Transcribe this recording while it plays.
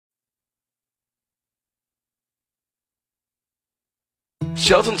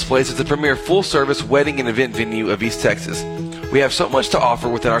Shelton's Place is the premier full-service wedding and event venue of East Texas. We have so much to offer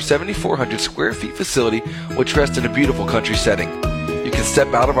within our 7,400 square feet facility, which rests in a beautiful country setting. You can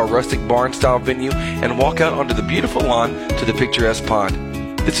step out of our rustic barn-style venue and walk out onto the beautiful lawn to the picturesque pond.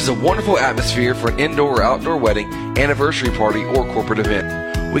 This is a wonderful atmosphere for an indoor or outdoor wedding, anniversary party, or corporate event.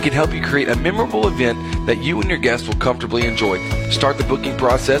 We can help you create a memorable event that you and your guests will comfortably enjoy. Start the booking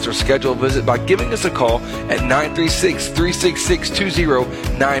process or schedule a visit by giving us a call at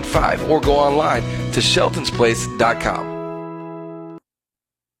 936-366-2095 or go online to sheltonsplace.com.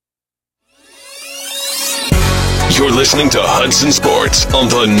 You're listening to Hudson Sports on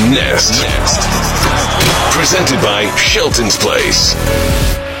the Nest. Presented by Shelton's Place.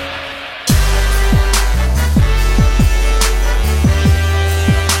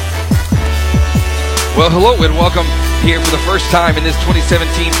 Well, hello and welcome here for the first time in this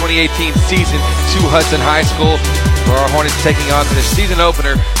 2017-2018 season to Hudson High School, where our Hornets taking on the season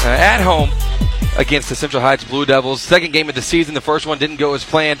opener at home against the Central Heights Blue Devils. Second game of the season. The first one didn't go as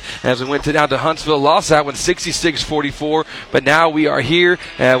planned as we went down to Huntsville. Lost that one 66-44. But now we are here.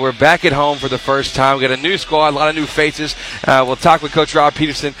 We're back at home for the first time. We got a new squad, a lot of new faces. We'll talk with Coach Rob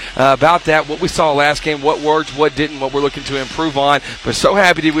Peterson about that, what we saw last game, what worked, what didn't, what we're looking to improve on. But so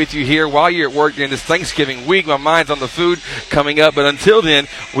happy to be with you here while you're at work during this Thanksgiving week. My mind's on the food coming up. But until then,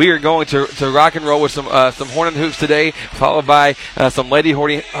 we are going to rock and roll with some Hornet hoops today, followed by some Lady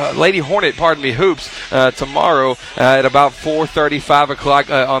Hornet hoops tomorrow at about 4:30, 5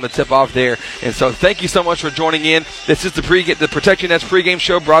 o'clock on the tip-off there. And so thank you so much for joining in. This is the Protection Nest pregame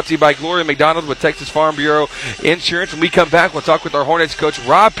show brought to you by Gloria McDonald with Texas Farm Bureau Insurance. When we come back, we'll talk with our Hornets coach,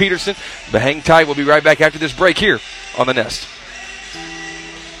 Rob Peterson. But hang tight. We'll be right back after this break here on the Nest.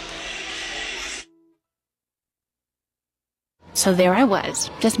 So there I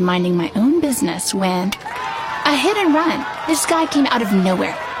was, just minding my own business when a hit and run. This guy came out of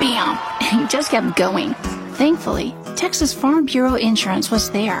nowhere. Bam! And he just kept going. Thankfully, Texas Farm Bureau Insurance was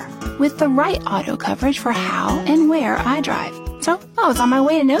there with the right auto coverage for how and where I drive. So I was on my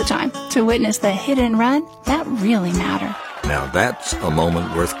way in no time to witness the hit and run that really mattered. Now that's a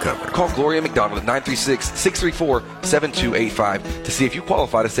moment worth covering. Call Gloria McDonald at 936-634-7285 to see if you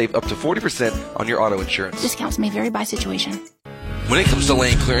qualify to save up to 40% on your auto insurance. Discounts may vary by situation. When it comes to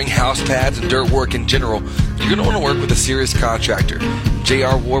lane clearing, house pads, and dirt work in general, you're going to want to work with a serious contractor.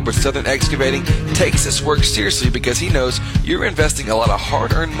 J.R. Ward with Southern Excavating takes this work seriously because he knows you're investing a lot of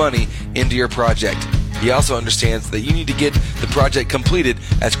hard-earned money into your project. He also understands that you need to get the project completed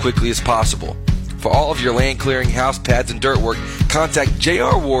as quickly as possible. For all of your land clearing, house pads, and dirt work, contact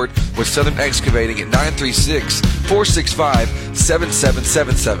J.R. Ward with Southern Excavating at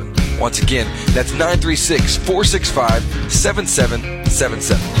 936-465-7777. Once again, that's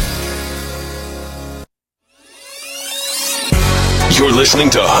 936-465-7777. You're listening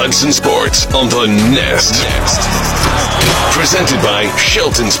to Hudson Sports on the Nest. Presented by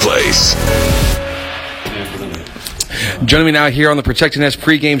Shelton's Place. Joining me now here on the Protecting Nest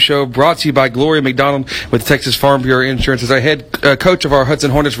pregame show, brought to you by Gloria McDonald with Texas Farm Bureau Insurance, is our head coach of our Hudson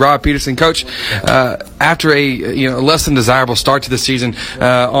Hornets, Rob Peterson. Coach, after a less than desirable start to the season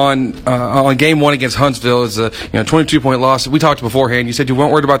on game one against Huntsville, is a 22-point loss. We talked beforehand. You said you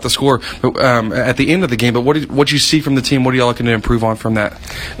weren't worried about the score at the end of the game, but what you see from the team? What are y'all looking to improve on from that?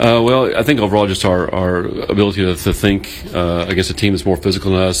 Well, I think overall just our ability to think against a team that's more physical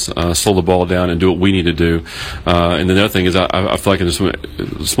than us, slow the ball down and do what we need to do. And then the other thing is I feel like in some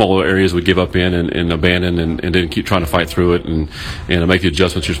smaller areas we give up and abandon and then keep trying to fight through it and make the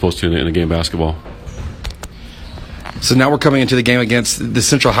adjustments you're supposed to in a game of basketball. So now we're coming into the game against the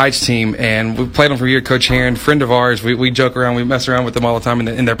Central Heights team, and we've played them for a year. Coach Heron, friend of ours, we joke around, we mess around with them all the time,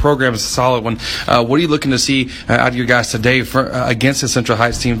 and their program is a solid one. What are you looking to see out of your guys today against the Central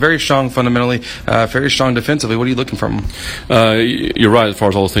Heights team? Very strong fundamentally, very strong defensively. What are you looking from them? You're right as far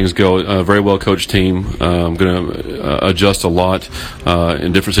as all those things go. Very well coached team. Going to adjust a lot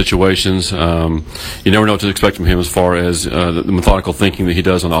in different situations. You never know what to expect from him as far as the methodical thinking that he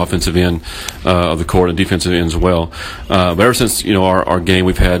does on the offensive end of the court and defensive end as well. But ever since our game,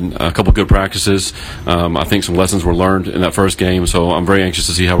 we've had a couple good practices. I think some lessons were learned in that first game, so I'm very anxious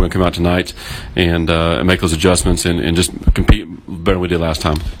to see how we're going to come out tonight and make those adjustments and just compete better than we did last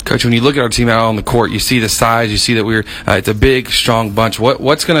time. Coach, when you look at our team out on the court, you see the size, you see that it's a big, strong bunch.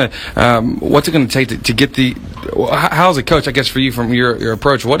 What's it going to take to get the? How's it, Coach? I guess for you from your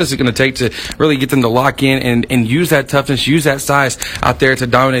approach, what is it going to take to really get them to lock in and use that toughness, use that size out there to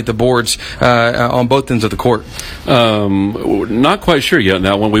dominate the boards on both ends of the court? Not quite sure yet on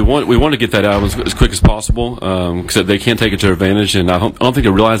that one. We want to get that out as quick as possible because they can't take it to their advantage, and I don't think they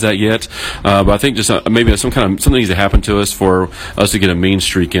realize that yet. But I think just maybe something needs to happen to us for us to get a mean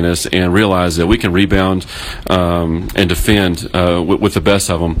streak in us and realize that we can rebound and defend with the best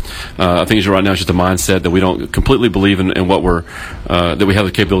of them. I think right now it's just a mindset that we don't completely believe in what we're that we have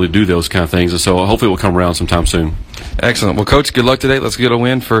the capability to do those kind of things, and so hopefully we'll come around sometime soon. Excellent. Well, Coach, good luck today. Let's get a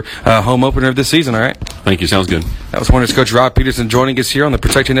win for home opener of this season, all right? Thank you. Sounds good. That was Hornets coach Rob Peterson joining us here on the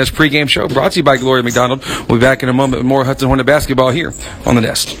Protecting Nest pregame show, brought to you by Gloria McDonald. We'll be back in a moment with more Hudson Hornet basketball here on the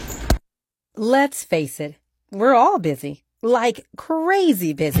Nest. Let's face it, we're all busy, like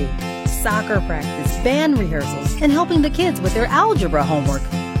crazy busy. Soccer practice, band rehearsals, and helping the kids with their algebra homework.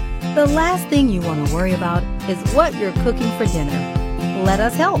 The last thing you want to worry about is what you're cooking for dinner. Let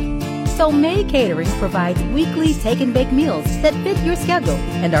us help. Tomei Catering provides weekly take-and-bake meals that fit your schedule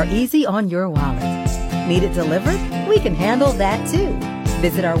and are easy on your wallet. Need it delivered? We can handle that too.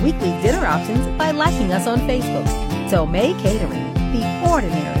 Visit our weekly dinner options by liking us on Facebook. Tomei Catering, the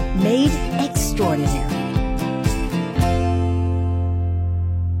ordinary made extraordinary.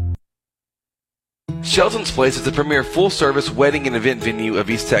 Shelton's Place is the premier full-service wedding and event venue of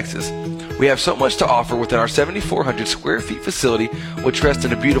East Texas. We have so much to offer within our 7,400 square feet facility, which rests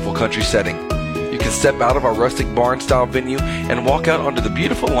in a beautiful country setting. You can step out of our rustic barn-style venue and walk out onto the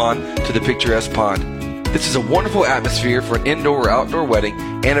beautiful lawn to the picturesque pond. This is a wonderful atmosphere for an indoor or outdoor wedding,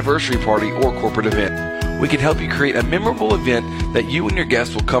 anniversary party, or corporate event. We can help you create a memorable event that you and your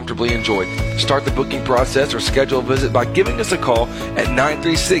guests will comfortably enjoy. Start the booking process or schedule a visit by giving us a call at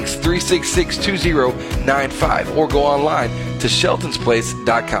 936-366-2095 or go online to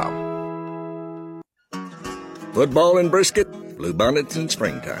sheltonsplace.com. Football and brisket, bluebonnets in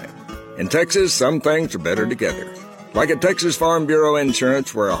springtime. In Texas, some things are better together. Like at Texas Farm Bureau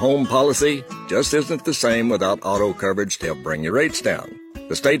Insurance, where a home policy just isn't the same without auto coverage to help bring your rates down.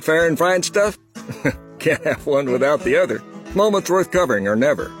 The state fair and fine stuff? Can't have one without the other. Moments worth covering are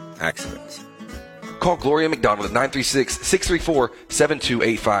never accidents. Call Gloria McDonald at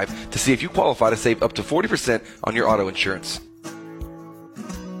 936-634-7285 to see if you qualify to save up to 40% on your auto insurance.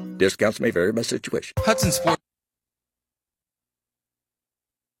 Discounts may vary by situation. Hudson Sports.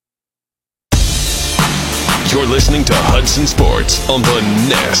 You're listening to Hudson Sports on the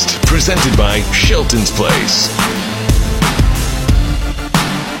Nest, presented by Shelton's Place.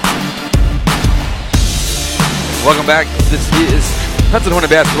 Welcome back. This is Hudson Hornet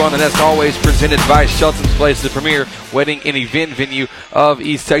Basketball on the Nest, always presented by Shelton's Place, the premier wedding and event venue of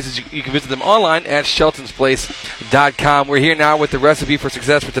East Texas. You can visit them online at sheltonsplace.com. We're here now with the recipe for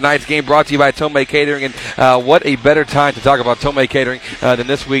success for tonight's game, brought to you by Tomei Catering. And what a better time to talk about Tomei Catering than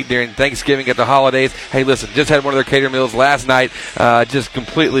this week during Thanksgiving at the holidays. Hey, listen, just had one of their catering meals last night. Just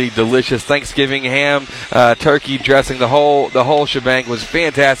completely delicious. Thanksgiving ham, turkey, dressing, the whole shebang was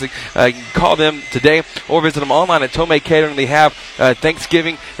fantastic. You can call them today or visit them online at Tomei Catering. They have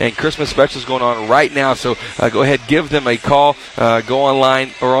Thanksgiving and Christmas specials going on right now, so go ahead, give them a call. Go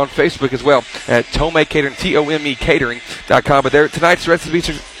online or on Facebook as well at Tomei Catering, Tome Catering.com. But tonight's recipe,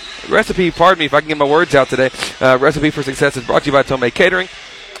 pardon me if I can get my words out today, recipe for success is brought to you by Tomei Catering.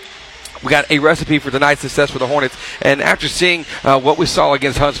 We got a recipe for tonight's success for the Hornets, and after seeing what we saw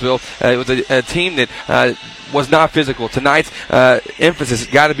against Huntsville, it was a team that was not physical. Tonight's emphasis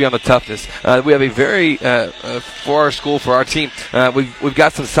has got to be on the toughness. We have a very, for our school, for our team, we've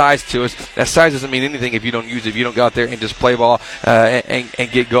got some size to us. That size doesn't mean anything if you don't use it, if you don't go out there and just play ball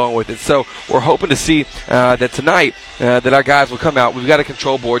and get going with it. So we're hoping to see that tonight that our guys will come out. We've got to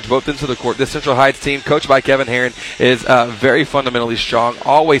control boards both into the court. This Central Heights team, coached by Kevin Herron, is very fundamentally strong,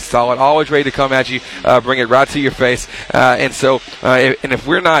 always solid, always ready to come at you, bring it right to your face. And if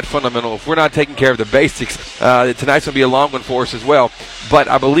we're not fundamental, if we're not taking care of the basics, tonight's going to be a long one for us as well. But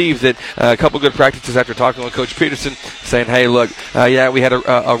I believe that a couple good practices after talking with Coach Peterson, saying, hey, look, we had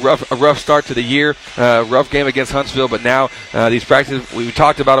a rough start to the year, rough game against Huntsville, but now these practices, we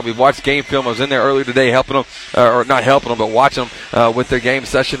talked about it. We've watched game film. I was in there earlier today helping them, or not helping them, but watching them with their game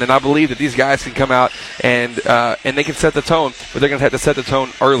session. And I believe that these guys can come out and they can set the tone, but they're going to have to set the tone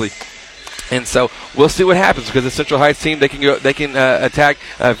early. And so we'll see what happens, because the Central Heights team, they can attack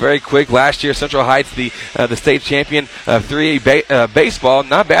very quick. Last year, Central Heights, the state champion of 3A baseball,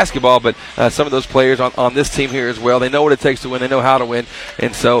 not basketball, but some of those players on this team here as well. They know what it takes to win. They know how to win.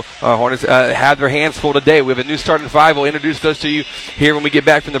 And so Hornets have their hands full today. We have a new starting five. We'll introduce those to you here when we get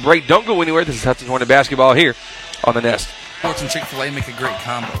back from the break. Don't go anywhere. This is Hudson Hornet Basketball here on the Nest. Sports and Chick-fil-A make a great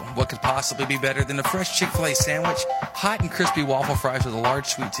combo. What could possibly be better than a fresh Chick-fil-A sandwich, hot and crispy waffle fries with a large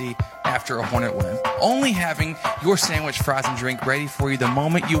sweet tea after a Hornet win? Only having your sandwich, fries, and drink ready for you the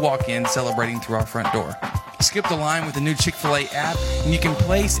moment you walk in, celebrating through our front door. Skip the line with the new Chick-fil-A app, and you can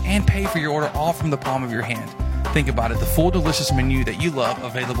place and pay for your order all from the palm of your hand. Think about it, the full delicious menu that you love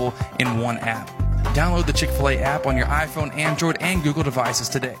available in one app. Download the Chick-fil-A app on your iPhone, Android, and Google devices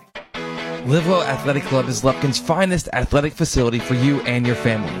today. Live Well Athletic Club is Lufkin's finest athletic facility for you and your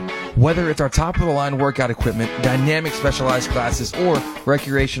family. Whether it's our top-of-the-line workout equipment, dynamic specialized classes, or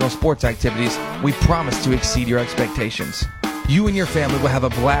recreational sports activities, we promise to exceed your expectations. You and your family will have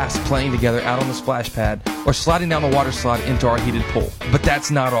a blast playing together out on the splash pad or sliding down the water slide into our heated pool. But that's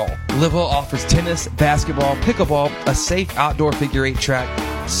not all. Live Well offers tennis, basketball, pickleball, a safe outdoor figure eight track,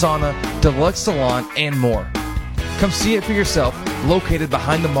 sauna, deluxe salon, and more. Come see it for yourself, located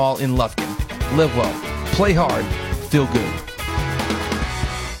behind the mall in Lufkin. Live well, play hard, feel good.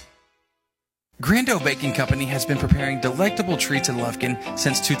 Grando Baking Company has been preparing delectable treats in Lufkin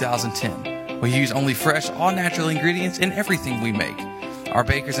since 2010. We use only fresh, all-natural ingredients in everything we make. Our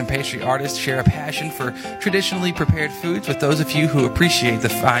bakers and pastry artists share a passion for traditionally prepared foods with those of you who appreciate the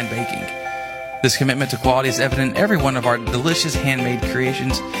fine baking. This commitment to quality is evident in every one of our delicious handmade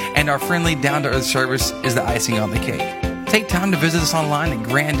creations, and our friendly, down-to-earth service is the icing on the cake. Take time to visit us online at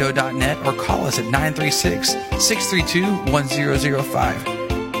grando.net or call us at 936-632-1005.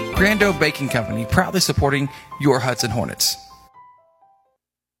 Grando Baking Company, proudly supporting your Hudson Hornets.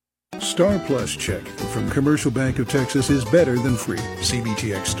 Star Plus checking from Commercial Bank of Texas is better than free.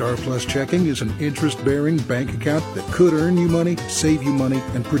 CBTX Star Plus checking is an interest-bearing bank account that could earn you money, save you money,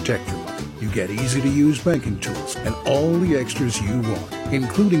 and protect your money. You get easy-to-use banking tools and all the extras you want,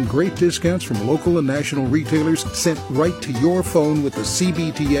 including great discounts from local and national retailers sent right to your phone with the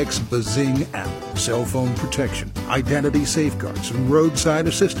CBTX Bazing app. Cell phone protection, identity safeguards, and roadside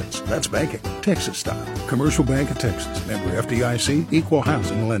assistance. That's banking, Texas style. Commercial Bank of Texas, member FDIC, equal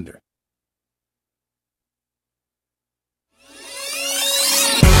housing lender.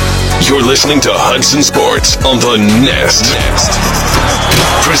 You're listening to Hudson Sports on the Nest.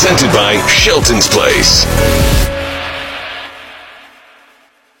 Presented by Shelton's Place.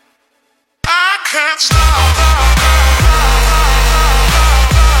 I can't stop.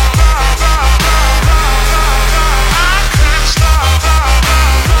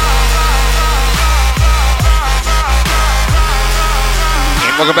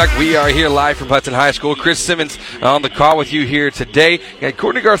 Welcome back. We are here live from Hudson High School. Chris Simmons on the call with you here today. Got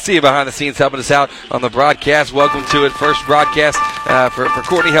Courtney Garcia behind the scenes helping us out on the broadcast. Welcome to it. First broadcast for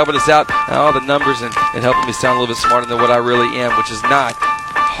Courtney helping us out. All the numbers and helping me sound a little bit smarter than what I really am, which is not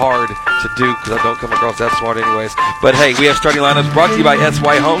hard to do because I don't come across that smart anyways. But hey, we have starting lineups brought to you by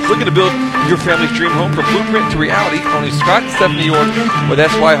SY Homes. Looking to build your family's dream home from blueprint to reality. Only Scott and Stephanie York with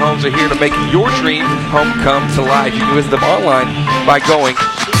SY Homes are here to make your dream home come to life. You can visit them online by going to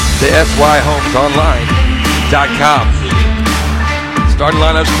syhomesonline.com. Starting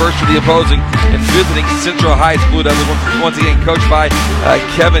lineups first for the opposing and visiting Central High School. That was once again coached by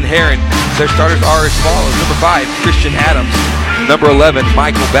Kevin Herron. Their starters are as follows. Number 5, Christian Adams. Number 11,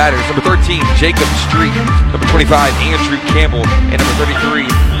 Michael Batters. Number 13, Jacob Street. Number 25, Andrew Campbell. And number 33,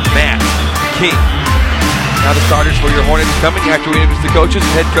 Matt King. Now the starters for your Hornets coming after we introduce the coaches.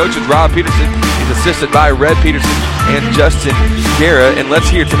 Head coach is Rob Peterson. He's assisted by Red Peterson and Justin Guerra. And let's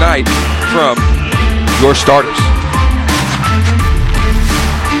hear tonight from your starters.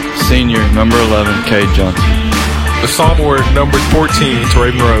 Senior, number 11, Cade Johnson. The sophomore, number 14,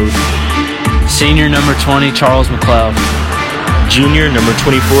 Raven Rose. Senior, number 20, Charles McLeod. Junior, number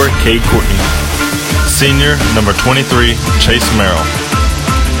 24, Cade Courtney. Senior, number 23, Chase Merrill.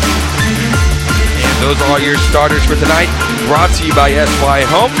 And those are all your starters for tonight. Brought to you by SY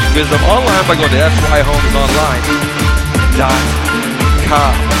Homes. Visit them online by going to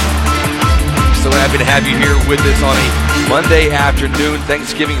syhomesonline.com. So happy to have you here with us on a Monday afternoon.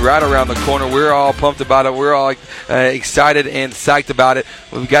 Thanksgiving right around the corner. We're all pumped about it. We're all excited and psyched about it.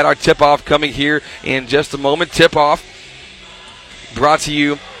 We've got our tip-off coming here in just a moment. Tip-off brought to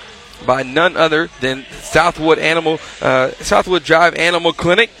you by none other than Southwood Drive Animal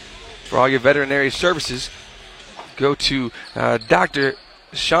Clinic. For all your veterinary services, go to Dr.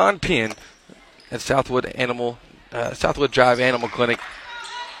 Sean Penn at Southwood Drive Animal Clinic.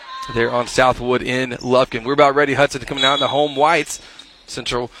 There on Southwood in Lufkin. We're about ready. Hudson coming out in the home whites.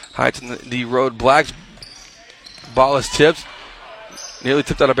 Central Heights in the road blacks. Ball is tipped. Nearly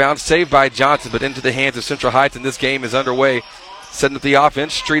tipped out of bounds. Saved by Johnson, but into the hands of Central Heights, and this game is underway. Setting up the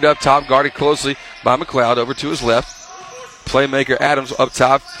offense. Street up top, guarded closely by McLeod. Over to his left. Playmaker Adams up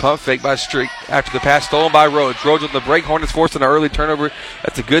top. Pump fake by Street. After the pass stolen by Rhodes. Rhodes on the break. Hornets forcing an early turnover.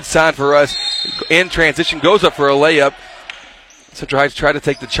 That's a good sign for us. In transition. Goes up for a layup. Central Heights tried to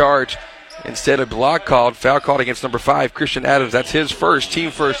take the charge Instead, a block called, foul called against number 5, Christian Adams. That's his first,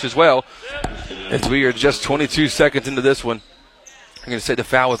 team first as well. As we are just 22 seconds into this one. I'm going to say the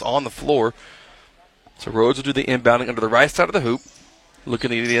foul was on the floor. So Rhodes will do the inbounding under the right side of the hoop.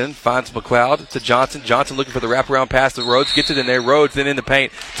 Looking at the end, finds McLeod to Johnson. Johnson looking for the wraparound pass to Rhodes. Gets it in there. Rhodes then in the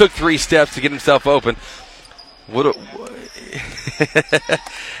paint. Took 3 steps to get himself open.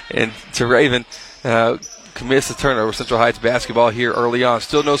 And to Raven, commits the turnover. Central Heights basketball here early on.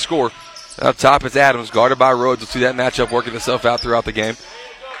 Still no score. Up top it's Adams, guarded by Rhodes. We'll see that matchup working itself out throughout the game.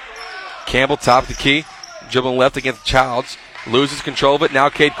 Campbell, top of the key. Dribbling left against Childs. Loses control of it. Now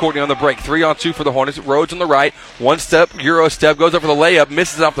Cade Courtney on the break. 3-on-2 for the Hornets. Rhodes on the right. 1 step, Euro step. Goes up for the layup.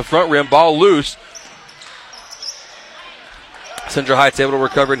 Misses off the front rim. Ball loose. Central Heights able to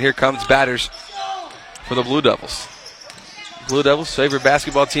recover, and here comes Batters for the Blue Devils. Blue Devils, favorite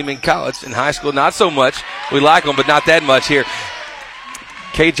basketball team in college. In high school, not so much. We like them, but not that much here.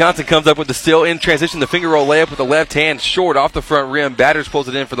 Cade Johnson comes up with the steal in transition. The finger roll layup with the left hand short off the front rim. Batters pulls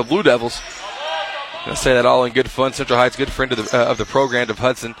it in for the Blue Devils. I'll say that all in good fun. Central Heights, good friend of the program of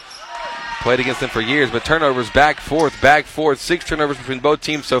Hudson. Played against them for years, but turnovers back, forth. 6 turnovers between both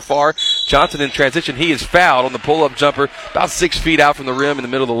teams so far. Johnson in transition. He is fouled on the pull-up jumper, about 6 feet out from the rim in the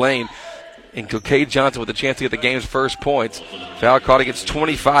middle of the lane. And Cade Johnson with a chance to get the game's first points. Foul caught against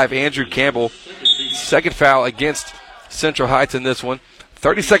 25, Andrew Campbell. Second foul against Central Heights in this one.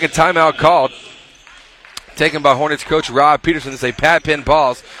 30-second timeout called. Taken by Hornets coach Rob Peterson. It's a Pat Penn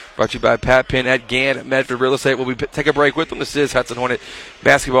pause. Brought to you by Pat Penn at Gann at Medford Real Estate. We'll take a break with them. This is Hudson Hornet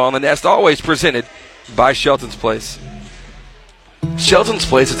Basketball on the Nest, always presented by Shelton's Place. Shelton's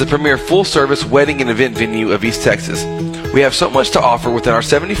Place is the premier full-service wedding and event venue of East Texas. We have so much to offer within our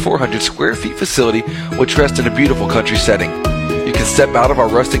 7,400 square feet facility, which rests in a beautiful country setting. You can step out of our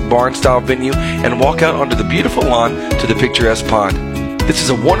rustic barn-style venue and walk out onto the beautiful lawn to the picturesque pond. This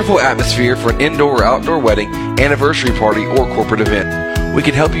is a wonderful atmosphere for an indoor or outdoor wedding, anniversary party, or corporate event. We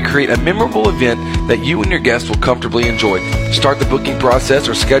can help you create a memorable event that you and your guests will comfortably enjoy. Start the booking process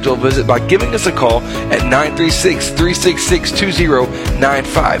or schedule a visit by giving us a call at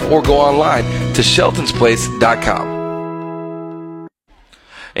 936-366-2095 or go online to sheltonsplace.com.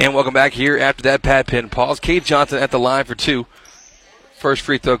 And welcome back here after that Pat Penn pause. Cade Johnson at the line for 2. First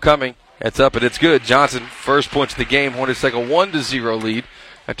free throw coming. It's up and it's good. Johnson, first points of the game. Hornets take a 1-0 lead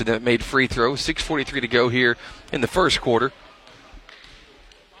after that made free throw. 6:43 to go here in the first quarter.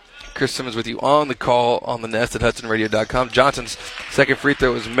 Chris Simmons with you on the call on the Nest at HudsonRadio.com. Johnson's second free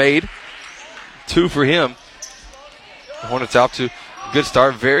throw is made. 2 for him. The Hornets out to a good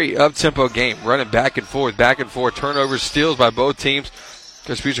start. Very up-tempo game. Running back and forth. Turnovers, steals by both teams.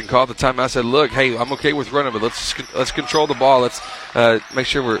 Coach Peterson called the time. I said, look, hey, I'm okay with running, but let's control the ball. Let's make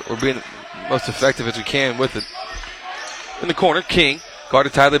sure we're being most effective as we can with it. In the corner, King,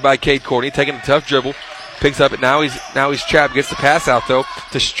 guarded tightly by Cade Courtney, taking a tough dribble. Picks up it. Now he's trapped. Gets the pass out, though,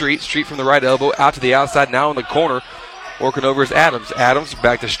 to Street. Street from the right elbow, out to the outside. Now in the corner. Working over is Adams. Adams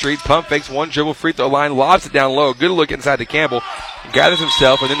back to Street. Pump fakes. One dribble. Free throw line. Lobs it down low. Good look inside to Campbell. Gathers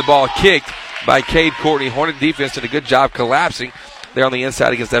himself, and then the ball kicked by Cade Courtney. Hornet defense did a good job collapsing there on the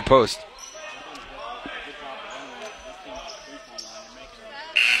inside against that post.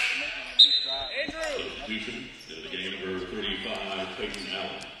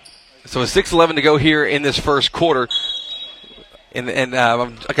 So it's 6:11 to go here in this first quarter. And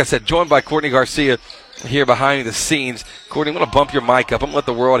like I said, joined by Courtney Garcia here behind the scenes. Courtney, I'm going to bump your mic up. I'm going to let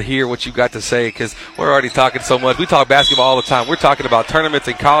the world hear what you got to say because we're already talking so much. We talk basketball all the time. We're talking about tournaments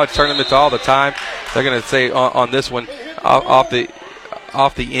and college tournaments all the time. They're going to say on this one, off the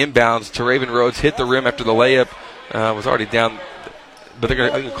inbounds, to Raven Rhodes hit the rim after the layup was already down. But they're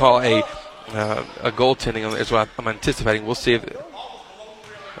going to call a goaltending. That's what I'm anticipating. We'll see if,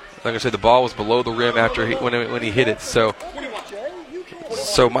 like I said, the ball was below the rim after when he hit it. So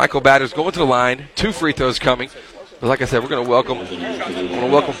Michael Batters going to the line. 2 free throws coming. But like I said, we're going to welcome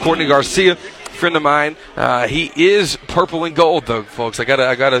Courtney Garcia, friend of mine. He is purple and gold, though, folks. I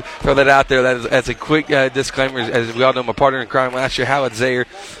gotta throw that out there. As a quick disclaimer, as we all know, my partner in crime last year, Howard Zayer,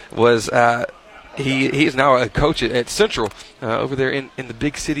 was he is now a coach at Central over there in the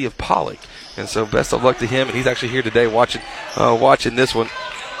big city of Pollock. And so best of luck to him. And he's actually here today watching this one.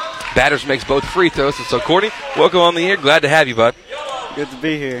 Batters makes both free throws. And so, Courtney, welcome on the air. Glad to have you, bud. Good to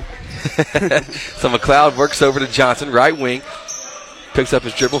be here. So McLeod works over to Johnson, right wing. Picks up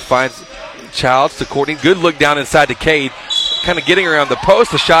his dribble, finds Childs to Courtney. Good look down inside to Cade. Kind of getting around the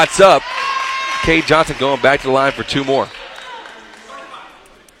post. The shot's up. Cade Johnson going back to the line for 2 more.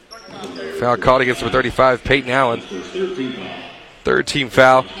 Foul called against number 35, Peyton Allen. Third team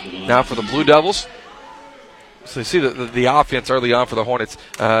foul now for the Blue Devils. So you see the offense early on for the Hornets.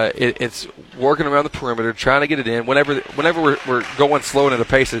 It's working around the perimeter, trying to get it in. Whenever we're going slow and at a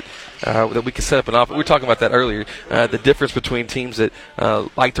pace that we can set up an offense. We were talking about that earlier. The difference between teams that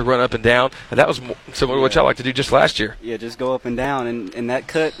like to run up and down, and that was similar to what y'all like to do just last year. Yeah, just go up and down, and that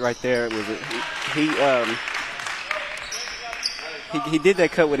cut right there was he did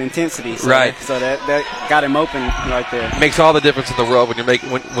that cut with intensity, so right? So that got him open right there. Makes all the difference in the world when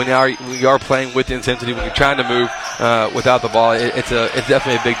you are playing with intensity. When you're trying to move without the ball, it's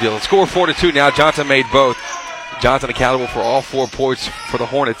definitely a big deal. The score 4-2 now. Johnson made both. Johnson accountable for all 4 points for the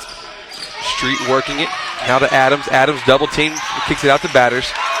Hornets. Street working it now to Adams. Adams double team, kicks it out to Batters.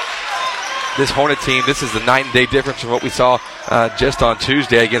 This Hornet team, this is the night and day difference from what we saw just on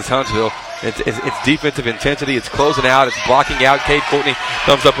Tuesday against Huntsville. It's defensive intensity. It's closing out. It's blocking out. Cade Courtney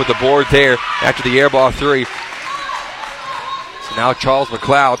comes up with the board there after the air ball 3. So now Charles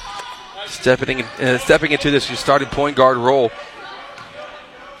McLeod stepping into this starting point guard role.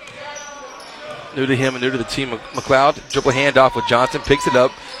 New to him and new to the team. McLeod, dribble handoff with Johnson, picks it up,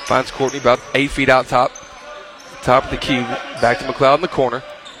 finds Courtney about 8 feet out top of the key. Back to McLeod in the corner.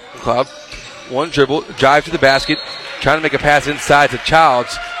 McLeod, one dribble, drive to the basket, trying to make a pass inside to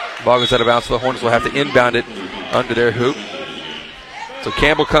Childs. Ball goes out of bounds, so the Hornets will have to inbound it under their hoop. So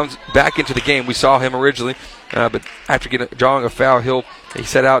Campbell comes back into the game. We saw him originally, but after drawing a foul, he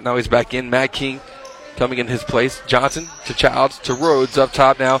set out. Now he's back in. Matt King coming in his place. Johnson to Childs to Rhodes up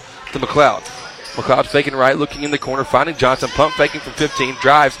top now to McLeod. McLeod faking right, looking in the corner, finding Johnson, pump faking from 15,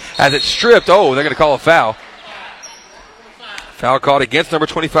 drives, has it stripped. Oh, they're going to call a foul. Foul called against number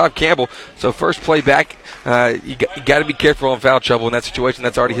 25, Campbell. So first play back, you got to be careful on foul trouble in that situation.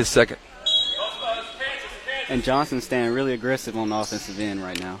 That's already his second. And Johnson's staying really aggressive on the offensive end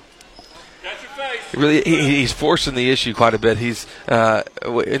right now. He's forcing the issue quite a bit. He's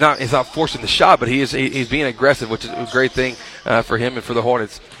not forcing the shot, but he's being aggressive, which is a great thing for him and for the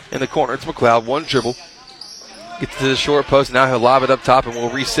Hornets. In the corner, it's McLeod, one dribble. Gets to the short post, now he'll lob it up top and we'll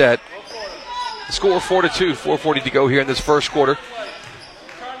reset. The score 4-2, 4:40 to go here in this first quarter.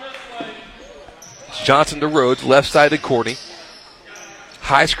 It's Johnson to Rhodes, left side to Courtney.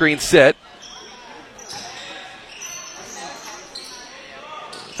 High screen set.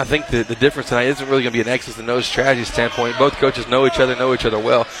 I think the difference tonight isn't really going to be an X's and O's strategy standpoint. Both coaches know each other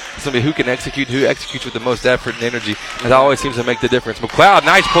well. It's going to be who can execute, who executes with the most effort and energy. That always seems to make the difference. McLeod,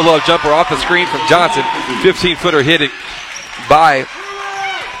 nice pull-up jumper off the screen from Johnson. 15-footer hit it by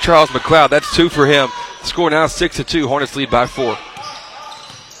Charles McLeod. That's 2 for him. Score now 6-2. Hornets lead by 4.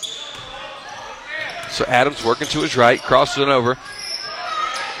 So Adams working to his right, crosses it over.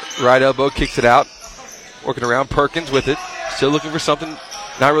 Right elbow, kicks it out. Working around Perkins with it. Still looking for something.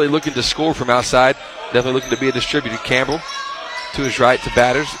 Not really looking to score from outside. Definitely looking to be a distributor. Campbell to his right to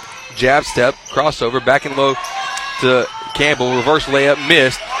Batters. Jab step, crossover, back and low to Campbell. Reverse layup,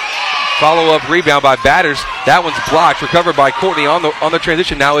 missed. Follow-up rebound by Batters. That one's blocked. Recovered by Courtney on the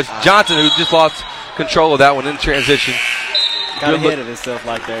transition. Now it's Johnson who just lost control of that one in transition. Got ahead of himself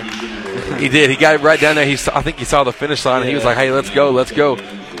like there. He did. He got it right down there. I think he saw the finish line, and he was like, hey, let's go.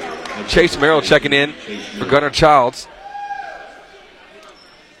 Chase Merrill checking in for Gunnar Childs.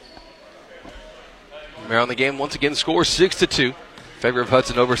 Merrill in the game once again scores 6-2. Favor of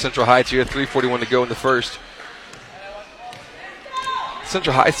Hudson over Central Heights here. 3:41 to go in the first.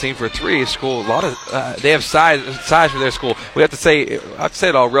 Central Heights team for a 3 school. They have size for their school. We have to say, I'd say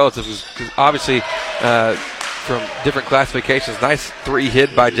it all relative because obviously from different classifications. Nice 3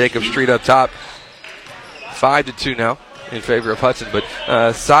 hit by Jacob Street up top. 5-2 now in favor of Hudson, but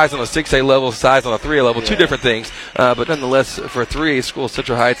size on a 6A level, size on a 3A level, 2 different things. But nonetheless, for a 3A school,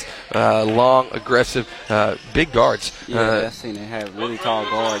 Central Heights, long, aggressive, big guards. Yeah, I've seen they have really tall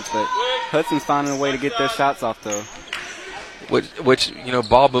guards, but Hudson's finding a way to get their shots off though. Which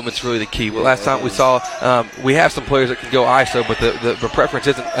ball movement's really the key. Well, last time we saw, we have some players that can go ISO, but the preference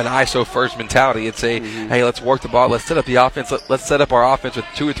isn't an ISO first mentality. It's hey, let's work the ball, let's set up the offense, let's set up our offense with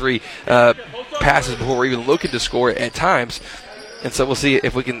 2 or 3 passes before we're even looking to score at times. And so we'll see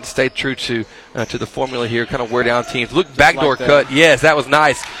if we can stay true to the formula here, kind of wear down teams. Look, backdoor cut. Yes, that was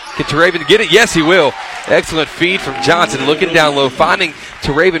nice. Can Teraven get it? Yes, he will. Excellent feed from Johnson. Looking down low, finding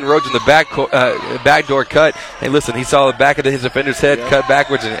Teraven Rhodes in the backdoor cut. Hey, listen, he saw the back of his defender's head cut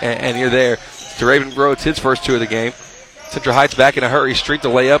backwards, and you're there. Teraven Rhodes, his first 2 of the game. Central Heights back in a hurry. Street to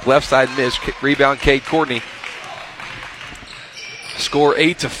layup. Left side miss. Rebound, Cade Courtney. Score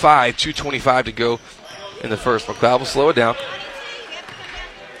 8-5. 2:25 to go in the first. McLeod will slow it down.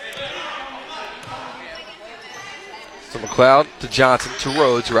 So McLeod to Johnson to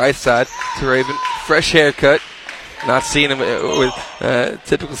Rhodes, right side to Raven. Fresh haircut. Not seeing him with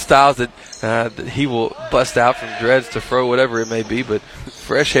typical styles that he will bust out from dreads to fro, whatever it may be, but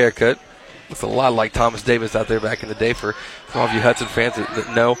fresh haircut. Looks a lot like Thomas Davis out there back in the day for all of you Hudson fans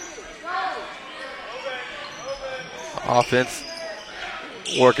that know. Offense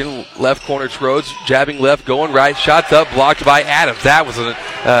working left corner. Rhodes jabbing left, going right. Shots up, blocked by Adams. That was an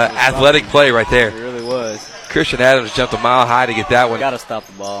athletic play right there. It really was. Christian Adams jumped a mile high to get that one. Got to stop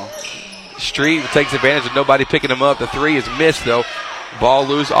the ball. Street takes advantage of nobody picking him up. The three is missed, though. Ball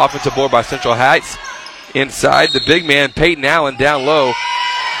loose. Offensive board by Central Heights. Inside, the big man, Peyton Allen, down low.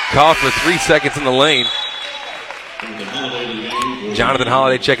 Called for 3 seconds in the lane. Jonathan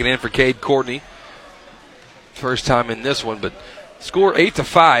Holiday checking in for Cade Courtney. First time in this one, but score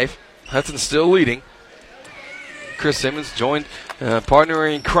 8-5. Hudson still leading. Chris Simmons joined partner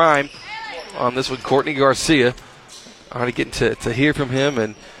in crime on this one, Courtney Garcia. Already getting to hear from him,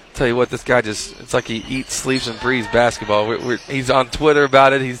 and tell you what, this guy it's like he eats, sleeps, and breathes basketball. He's on Twitter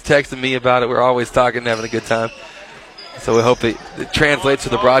about it. He's texting me about it. We're always talking and having a good time. So we hope it translates to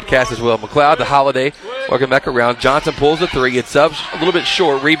the broadcast as well. McLeod to Holiday, working back around. Johnson pulls the three. It's up a little bit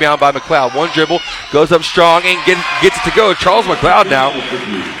short. Rebound by McLeod. One dribble, goes up strong and gets it to go. Charles McLeod now.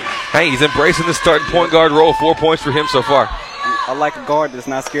 Hey, he's embracing the starting point guard role. 4 points for him so far. I like a guard that's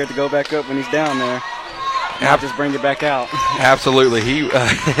not scared to go back up when he's down there. Not just bring it back out. Absolutely. He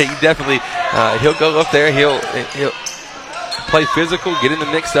definitely he'll go up there. He'll play physical, get in the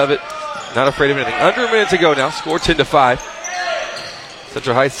mix of it. Not afraid of anything. Under a minute to go now. Score 10-5.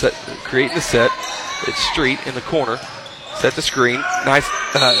 Central Heights creating the set. It's Street in the corner. Set the screen. Nice.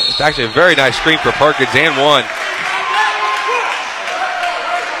 It's actually a very nice screen for Perkins and one.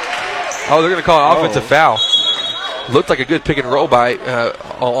 Oh, they're going to call an offensive foul. Looked like a good pick and roll by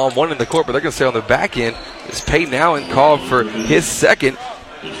on one in the court, but they're going to stay on the back end. It's Peyton Allen called for his second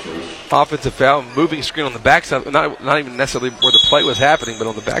offensive foul. Moving screen on the backside, not even necessarily where the play was happening, but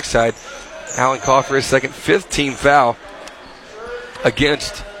on the backside. Allen called for his second, 15th foul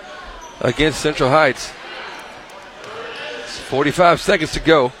against Central Heights. 45 seconds to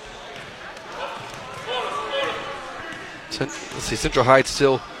go. Let's see, Central Heights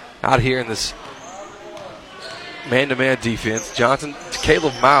still out here in this man-to-man defense. Johnson to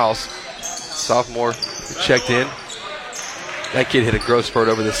Caleb Miles, sophomore, checked in. That kid hit a growth spurt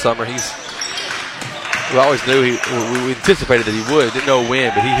over this summer. We always knew we anticipated that he would. Didn't know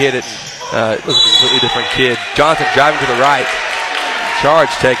when, but he hit it. It was a completely different kid. Johnson driving to the right. Charge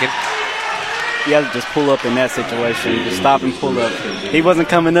taken. You have to just pull up in that situation. Just stop and pull up. He wasn't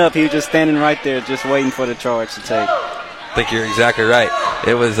coming up. He was just standing right there, just waiting for the charge to take. I think you're exactly right.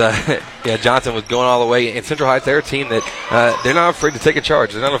 It was, Johnson was going all the way. And Central Heights, they're a team that they're not afraid to take a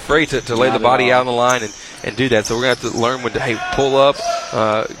charge. They're not afraid to lay the body out on the line and do that. So we're going to have to learn when to, pull up,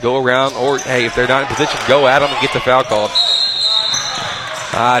 go around, or, if they're not in position, go at them and get the foul called.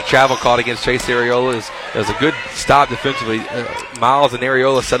 Travel called against Chase Areola. It was a good stop defensively. Miles and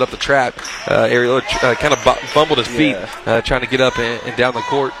Areola set up the trap. Areola kind of fumbled his feet trying to get up and down the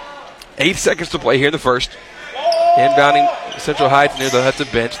court. 8 seconds to play here in the first. Inbounding Central Heights near the Hudson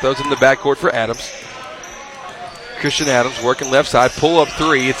bench. Throws in the backcourt for Adams. Christian Adams working left side. Pull up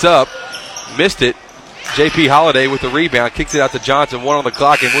three. It's up. Missed it. J.P. Holiday with the rebound. Kicks it out to Johnson. 1 on the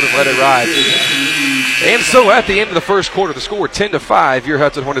clock and wouldn't let it ride. And so at the end of the first quarter, the score 10-5. Your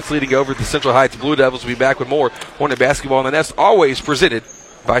Hudson Hornets leading over the Central Heights Blue Devils. Will be back with more Hornet basketball in the nest. Always presented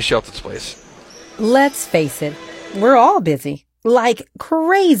by Shelton's Place. Let's face it. We're all busy. Like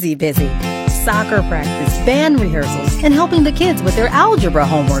crazy busy. Soccer practice, band rehearsals, and helping the kids with their algebra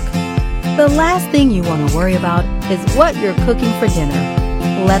homework. The last thing you want to worry about is what you're cooking for dinner.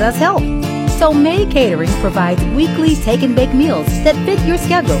 Let us help. So May Catering provides weekly take and bake meals that fit your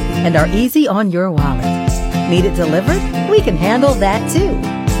schedule and are easy on your wallet. Need it delivered? We can handle that too.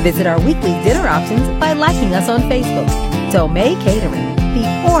 Visit our weekly dinner options by liking us on Facebook. So May Catering, the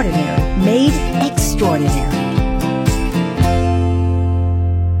ordinary made extraordinary.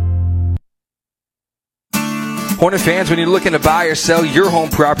 Hornet fans, when you're looking to buy or sell your home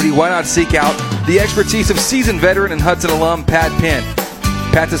property, why not seek out the expertise of seasoned veteran and Hudson alum Pat Penn.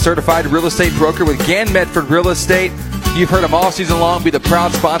 Pat's a certified real estate broker with Gann Medford Real Estate. You've heard him all season long be the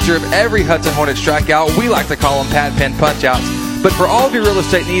proud sponsor of every Hudson Hornet strikeout. We like to call them Pat Penn punch-outs. But for all of your real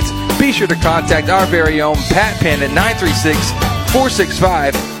estate needs, be sure to contact our very own Pat Penn at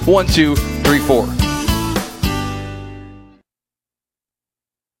 936-465-1234.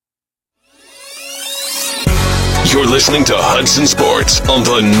 You're listening to Hudson Sports on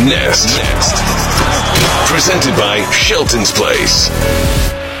the Nest. Presented by Shelton's Place.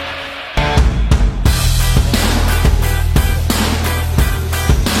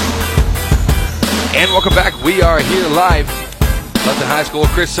 And welcome back. We are here live. Hudson High School.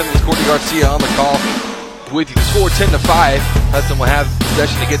 Chris Simmons, Courtney Garcia on the call with you. The score 10-5. Hudson will have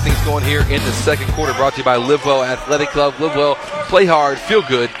possession to get things going here in the second quarter. Brought to you by Live Well Athletic Club. Live well, play hard, feel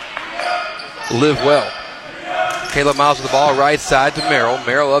good, live well. Caleb Miles with the ball right side to Merrill.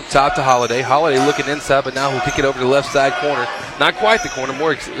 Merrill up top to Holiday. Holiday looking inside, but now he'll kick it over to the left side corner. Not quite the corner,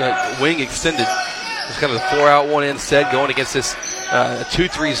 more wing extended. It's kind of the 4-out, 1-in set going against this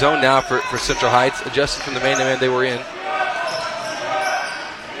 2-3 zone now for Central Heights. Adjusted from the man-to-man they were in.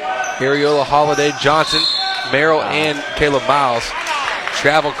 Ariola, Holiday, Johnson, Merrill, and Caleb Miles.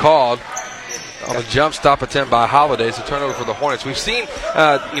 Travel called on a jump stop attempt by Holiday. So turnover for the Hornets. We've seen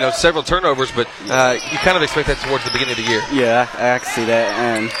several turnovers, but you kind of expect that towards the beginning of the year. Yeah, I can see that.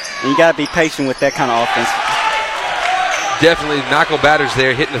 And you got to be patient with that kind of offense. Definitely knuckle batters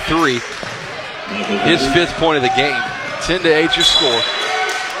there, hitting the 3. His 5th point of the game. 10-8 your score.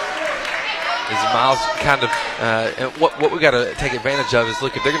 As Miles kind of, and what we got to take advantage of is,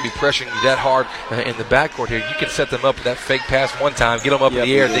 look, if they're going to be pressuring you that hard in the backcourt here, you can set them up with that fake pass one time, get them up in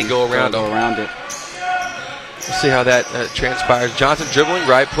the air, and then go around it. We'll see how that transpires. Johnson dribbling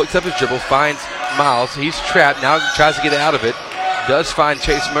right, puts up his dribble, finds Miles. He's trapped. Now tries to get out of it. Does find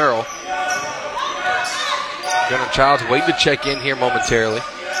Chase Merrill. Gunnar Childs waiting to check in here momentarily.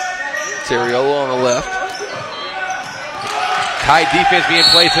 Ariola on the left. Tight defense being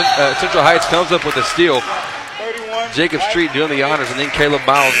played. Central Heights comes up with a steal. Jacob Street doing the honors, and then Caleb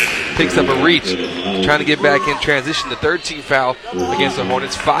Miles picks up a reach, trying to get back in transition. The 3rd team foul against the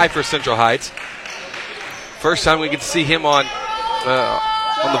Hornets. 5 for Central Heights. First time we get to see him on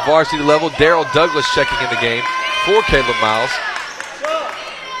the varsity level. Daryl Douglas checking in the game for Caleb Miles.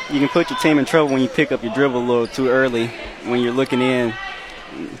 You can put your team in trouble when you pick up your dribble a little too early when you're looking in.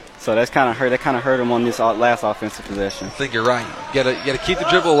 So that's kind of hurt. That kind of hurt him on this last offensive possession. I think you're right. You gotta keep the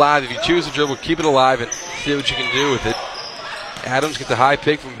dribble alive. If you choose the dribble, keep it alive and see what you can do with it. Adams gets a high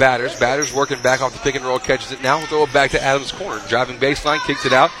pick from Batters. Batters working back off the pick and roll, catches it. Now we'll throw it back to Adams' corner. Driving baseline, kicks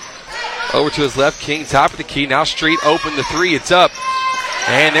it out. Over to his left. King top of the key. Now Street open the 3. It's up.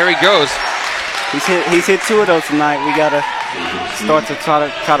 And there he goes. He's hit 2 of those tonight. We gotta start to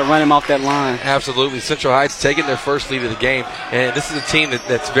try to run him off that line. Absolutely. Central Heights taking their first lead of the game, and this is a team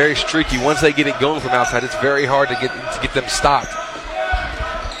that's very streaky. Once they get it going from outside, it's very hard to get them stopped.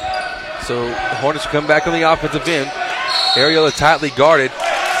 So the Hornets come back on the offensive end. Ariola tightly guarded,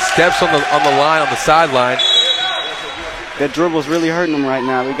 steps on the line on the sideline. That dribble's really hurting them right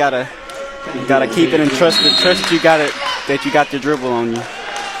now. We gotta keep it and trust that you got the dribble on you.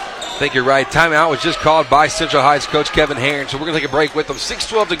 I think you're right. Timeout was just called by Central Heights coach Kevin Herron. So we're going to take a break with them.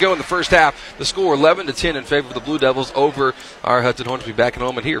 6:12 to go in the first half. The score 11-10 in favor of the Blue Devils over our Hudson Hornets. We'll be back in a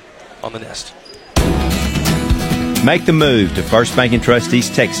moment here on the Nest. Make the move to First Bank & Trust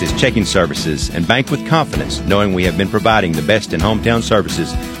East Texas Checking Services and bank with confidence, knowing we have been providing the best in hometown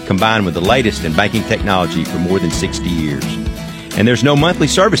services combined with the latest in banking technology for more than 60 years. And there's no monthly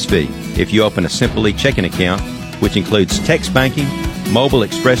service fee if you open a Simple checking account, which includes text banking, mobile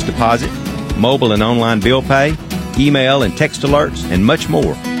express deposit, mobile and online bill pay, email and text alerts, and much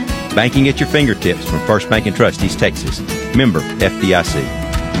more. Banking at your fingertips from First Bank & Trust East Texas. Member FDIC.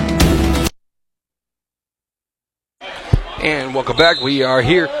 And welcome back. We are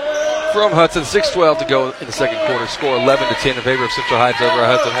here from Hudson. 6:12 to go in the second quarter. Score 11-10 in favor of Central Heights over our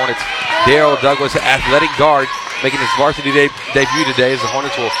Hudson Hornets. Daryl Douglas, athletic guard, making his varsity debut today as the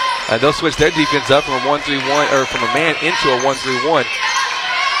Hornets will they'll switch their defense up from a 1-3-1 or from a man into a 1-3-1.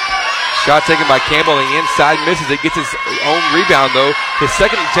 Shot taken by Campbell on the inside, misses it, gets his own rebound though. His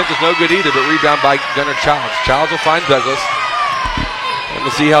second attempt is no good either, but rebound by Gunnar Childs. Childs will find Douglas. And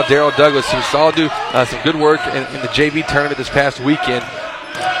we'll see how Daryl Douglas, who saw do some good work in the JV tournament this past weekend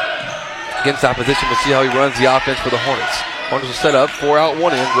against opposition, we'll see how he runs the offense for the Hornets. Hornets will set up, 4-out,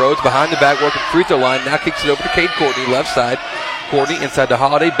 1-in. Rhodes behind the back, working free throw line. Now kicks it over to Cade Courtney, left side. Courtney inside to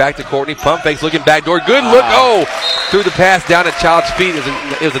Holiday, back to Courtney. Pump fakes, looking back door. Good look. Oh, threw the pass down at Child's feet. It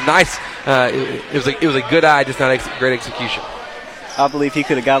was a nice. It was a good eye, just not great execution. I believe he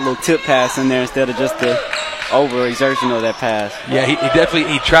could have got a little tip pass in there instead of just the over-exertion of that pass. Yeah, he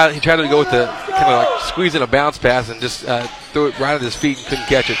definitely tried to go with the kind of like squeezing a bounce pass and just threw it right at his feet and couldn't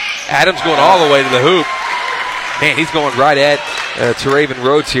catch it. Adams going all the way to the hoop. Man, he's going right at Teraven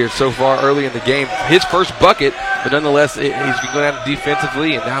Rhodes here so far early in the game. His first bucket, but nonetheless, he's been going at it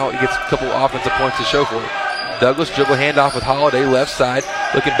defensively, and now he gets a couple offensive points to show for it. Douglas dribble handoff with Holiday, left side,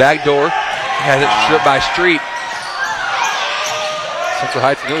 looking back door, has it stripped by Street. Central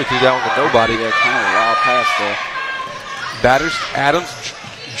Heights nearly threw that one to nobody. Yeah, kind of a wild pass there. Batters, Adams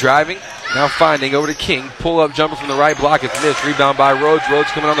driving, now finding over to King. Pull up jumper from the right block, it's missed. Rebound by Rhodes.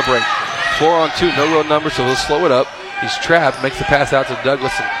 Rhodes coming on the break. 4-on-2, no real number, so he'll slow it up. He's trapped, makes the pass out to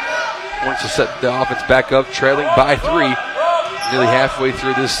Douglas, and wants to set the offense back up, trailing by 3, nearly halfway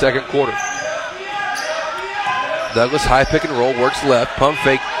through this second quarter. Douglas, high pick and roll, works left, pump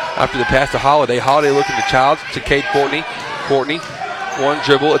fake after the pass to Holiday. Holiday looking to Childs, to Cade Courtney. Courtney, one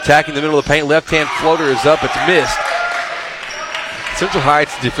dribble, attacking the middle of the paint, left-hand floater is up, it's missed. Central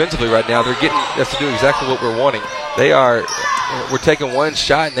Heights defensively right now, they're getting us to do exactly what we're wanting. We're taking one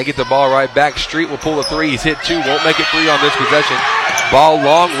shot and they get the ball right back. Street will pull a 3, he's hit 2, won't make it 3 on this possession. Ball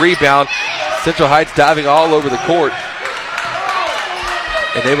long, rebound. Central Heights diving all over the court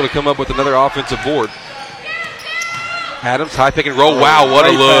and able to come up with another offensive board. Adams, high pick and roll. Wow, what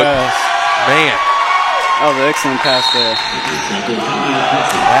a look. Man. That was an excellent pass there.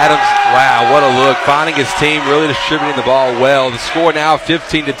 Adams, wow, what a look. Finding his team, really distributing the ball well. The score now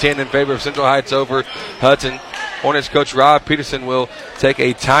 15-10 in favor of Central Heights over Hudson. Hornets coach Rob Peterson will take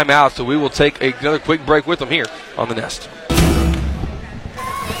a timeout, so we will take another quick break with him here on The Nest.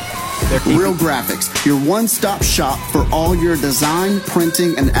 Real Graphics, your one-stop shop for all your design,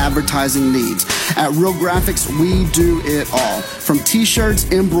 printing, and advertising needs. At Real Graphics, we do it all. From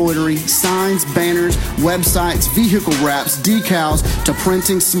t-shirts, embroidery, signs, banners, websites, vehicle wraps, decals, to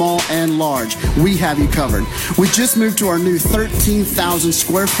printing small and large. We have you covered. We just moved to our new 13,000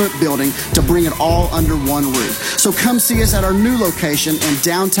 square foot building to bring it all under one roof. So come see us at our new location in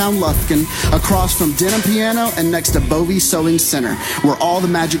downtown Lufkin, across from Denim Piano and next to Bovie Sewing Center, where all the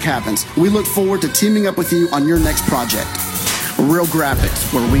magic happens. We look forward to teaming up with you on your next project. Real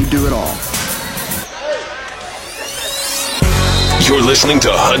Graphics, where we do it all. You're listening to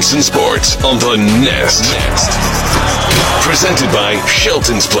Hudson Sports on The Nest. Presented by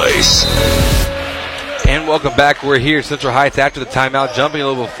Shelton's Place. And welcome back. We're here at Central Heights after the timeout, jumping a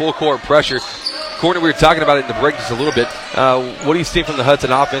little full court pressure. Courtney, we were talking about it in the break just a little bit. What do you see from the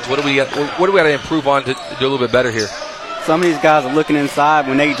Hudson offense? What do we got to improve on to do a little bit better here? Some of these guys are looking inside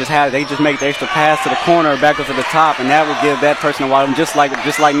when they just make the extra pass to the corner or back up to the top, and that would give that person a while. Just like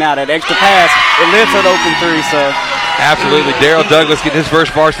now, that extra pass, it lifts an open 3. So absolutely, Daryl Douglas getting his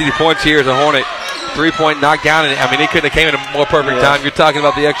first varsity points here as a Hornet. 3-point knockdown, and I mean, he couldn't have came in a more perfect time. You're talking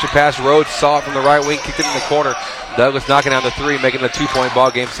about the extra pass. Rhodes saw it from the right wing, kicked it in the corner. Douglas knocking down the 3, making it a 2-point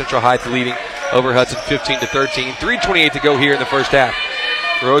ball game. Central Heights leading over Hudson 15-13. 3:28 to go here in the first half.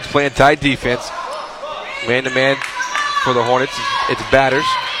 Rhodes playing tight defense, man-to-man. For the Hornets, it's Batters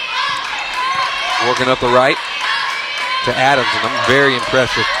working up the right to Adams, and I'm very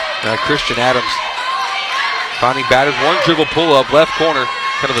impressed with Christian Adams finding Batters. One dribble pull up, left corner,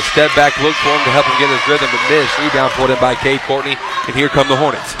 kind of a step back look for him to help him get his rhythm, but missed. Rebound pulled in by Cade Courtney, and here come the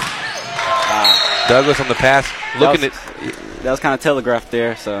Hornets. Douglas on the pass, looking that was kind of telegraphed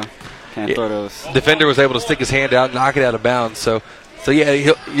there, so can't throw those. Defender was able to stick his hand out, knock it out of bounds. So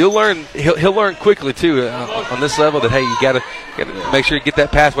yeah, he'll learn quickly too on this level that hey, you gotta make sure you get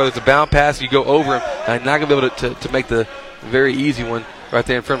that pass, whether it's a bound pass, you go over him, and not gonna be able to make the very easy one right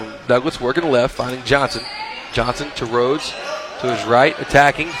there in front of him. Douglas working left, finding Johnson. Johnson to Rhodes, to his right,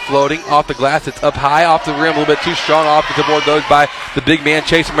 attacking, floating off the glass. It's up high, off the rim, a little bit too strong. Off the board goes by the big man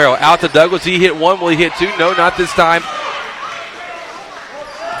Chase Merrill. Out to Douglas. He hit 1. Will he hit 2? No, not this time.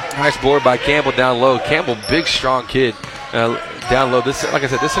 Nice board by Campbell down low. Campbell, big, strong kid. Down low. This, like I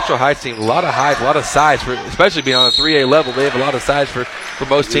said, this Central Heights team, a lot of height, a lot of size, especially being on a 3A level. They have a lot of size for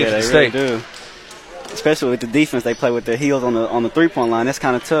most teams in the state. Really do. Especially with the defense they play with their heels on the 3-point line. That's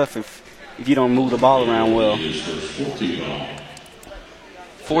kind of tough if you don't move the ball around well.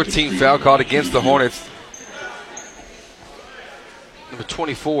 14 foul called against the Hornets. Number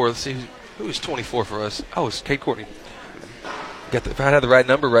 24. Let's see who is 24 for us. Oh, it's Cade Courtney. If I had the right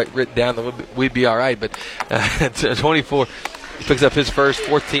number written down, then we'd be all right. But 24 picks up his first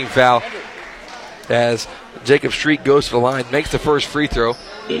 14 foul as Jacob Street goes to the line, makes the first free throw.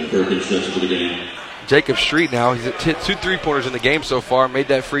 Jacob Street now, he's hit 2 3-pointers in the game so far, made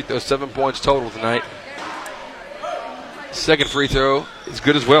that free throw, 7 points total tonight. Second free throw is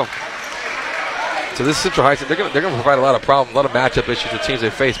good as well. So this Central Heights, they're going to provide a lot of problems, a lot of matchup issues with teams they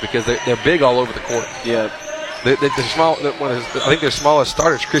face because they're big all over the court. Yeah. They're small. I think their smallest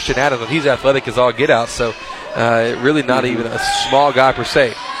starter is Christian Adams, and he's athletic as all get out. So really not even a small guy per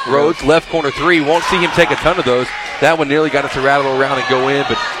se. Rhodes, left corner 3. Won't see him take a ton of those. That one nearly got it to rattle around and go in,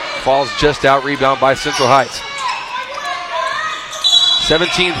 but falls just out. Rebound by Central Heights.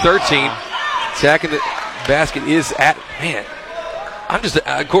 17-13. Attacking the basket is at, man, I'm just,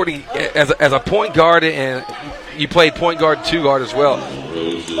 Courtney, as a point guard, and you played point guard, 2 guard as well.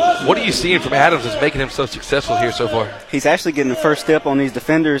 What are you seeing from Adams that's making him so successful here so far? He's actually getting the first step on these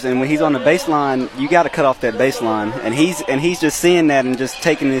defenders, and when he's on the baseline, you got to cut off that baseline. And he's just seeing that and just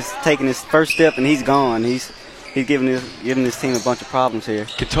taking his first step, and he's gone. He's giving his team a bunch of problems here.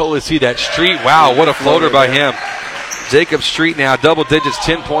 Can totally see that. Street, wow, what a floater by him. Jacob Street now, double digits,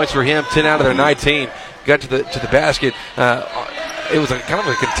 10 points for him, 10 out of their 19. Got to the basket. It was kind of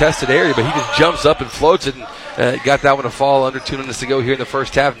a contested area, but he just jumps up and floats it and got that one to fall under 2 minutes to go here in the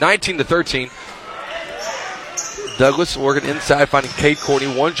first half. 19-13. Douglas working inside, finding Cade Courtney.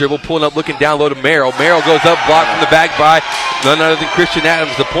 One dribble, pulling up, looking down low to Merrill. Merrill goes up, blocked from the back by none other than Christian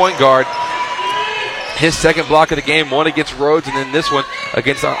Adams, the point guard. His second block of the game, one against Rhodes, and then this one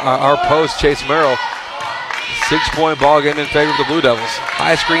against our post, Chase Merrill. 6-point ball game in favor of the Blue Devils.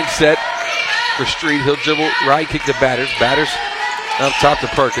 High screen set for Street. He'll dribble right, kick to Batters. Batters up top to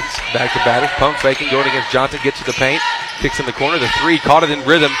Perkins. Back to Batters. Pump faking, going against Johnson. Gets to the paint. Kicks in the corner. The 3, caught it in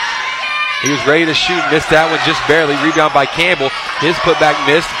rhythm. He was ready to shoot. Missed that one just barely. Rebound by Campbell. His putback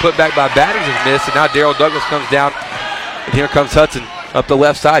missed. Putback by Batters is missed. And now Daryl Douglas comes down. And here comes Hudson up the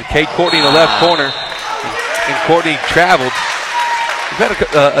left side. Cade Courtney in the left corner. And Courtney traveled. We've had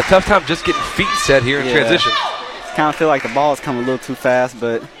a tough time just getting feet set here in transition. Kind of feel like the ball is coming a little too fast,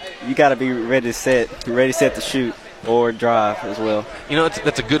 but you got to be ready to shoot or drive as well. You know,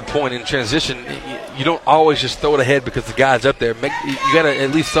 that's a good point. In transition, you don't always just throw it ahead because the guy's up there. You got to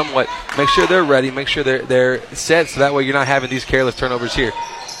at least somewhat make sure they're ready, make sure they're set, so that way you're not having these careless turnovers here.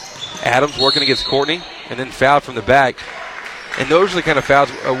 Adams working against Courtney and then fouled from the back. And those are the kind of fouls,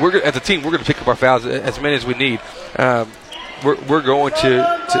 as a team, we're going to pick up our fouls as many as we need. We're going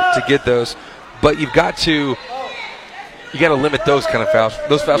to get those. But you got to limit those kind of fouls.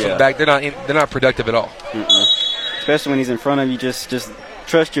 Those fouls from the back, they're not productive at all. Especially when he's in front of you, just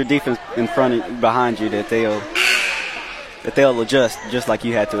trust your defense behind you that they'll adjust just like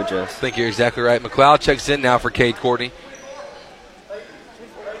you had to adjust. I think you're exactly right. McLeod checks in now for Cade Courtney.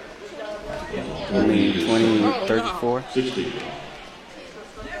 20, 34.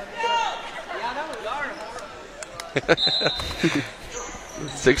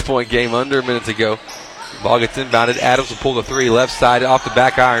 6-point game under a minute to go. Ball gets inbounded. Adams will pull the 3 left side off the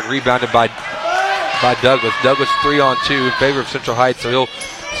back iron, rebounded by Douglas. Douglas 3-on-2 in favor of Central Heights, so he'll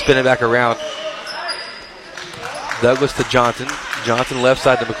spin it back around. Douglas to Johnson. Johnson left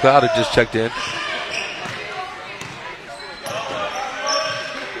side to McLeod, who just checked in.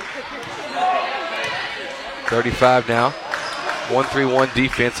 .35 now. 1-3-1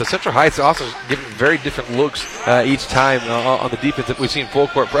 defense. So Central Heights also giving very different looks each time on the defense. We've seen full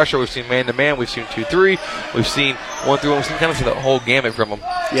court pressure. We've seen man-to-man. We've seen 2-3. We've seen 1-3-1. We've seen kind of the whole gamut from them.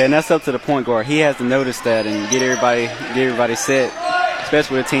 Yeah, and that's up to the point guard. He has to notice that and get everybody set,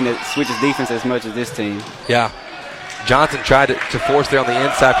 especially with a team that switches defense as much as this team. Yeah. Johnson tried to force there on the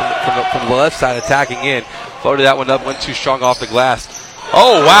inside from the left side, attacking in. Floated that one up, went too strong off the glass.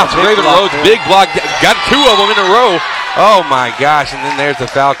 Oh, wow. So Raven Rhodes, big block. Got 2 of them in a row. Oh, my gosh. And then there's the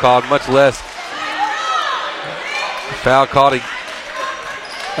foul called, much less. Foul called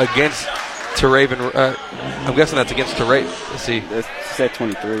against Teraven. I'm guessing that's against Teraven. Let's see. It said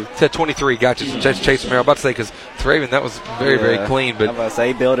 23. It said 23. Gotcha. So just Chase Merrill. I'm about to say, because Teraven, that was very, very clean. But I was about to say,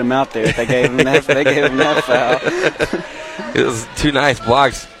 he bailed him out there if they gave him that foul. It was 2 nice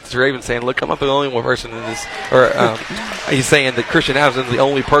blocks. Raven saying, look, I'm not the only one person in this, or he's saying that Christian Adams is the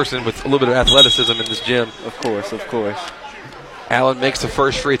only person with a little bit of athleticism in this gym. Of course. Allen makes the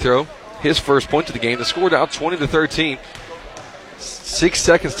first free throw, his first point of the game. The score now 20-13. 6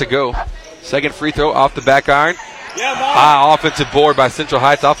 seconds to go. Second free throw off the back iron. Offensive board by Central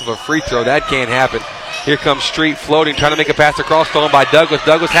Heights off of a free throw. That can't happen. Here comes Street floating, trying to make a pass across, stolen by Douglas.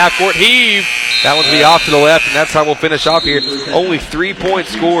 Douglas half court heave. That one's be off to the left, and that's how we'll finish off here. Only 3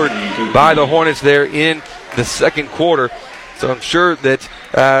 points scored by the Hornets there in the second quarter. So I'm sure that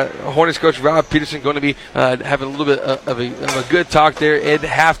Hornets coach Rob Peterson going to be having a little bit of a good talk there at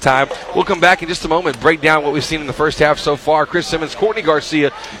halftime. We'll come back in just a moment, break down what we've seen in the first half so far. Chris Simmons, Courtney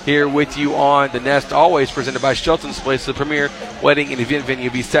Garcia here with you on The Nest, always presented by Shelton's Place, the premier wedding and event venue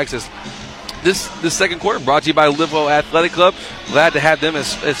of East Texas. This second quarter brought to you by Livewell Athletic Club. Glad to have them as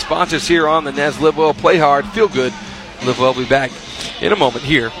sponsors here on The Nest. Livewell, play hard, feel good. Livewell will be back in a moment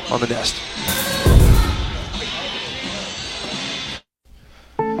here on The Nest.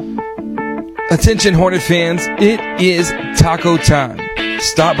 Attention Hornet fans, it is taco time.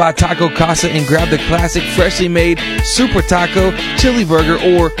 Stop by Taco Casa and grab the classic freshly made Super Taco, Chili Burger,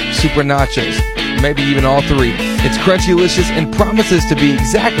 or Super Nachos. Maybe even all 3. It's crunchy, delicious, and promises to be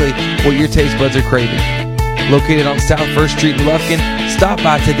exactly what your taste buds are craving. Located on South 1st Street in Lufkin, stop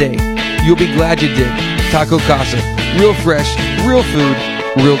by today. You'll be glad you did. Taco Casa. Real fresh, real food,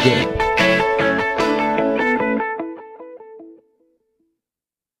 real good.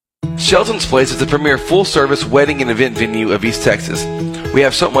 Shelton's Place is the premier full-service wedding and event venue of East Texas. We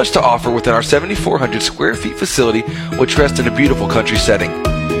have so much to offer within our 7,400 square feet facility, which rests in a beautiful country setting.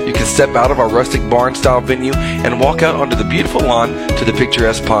 You can step out of our rustic barn-style venue and walk out onto the beautiful lawn to the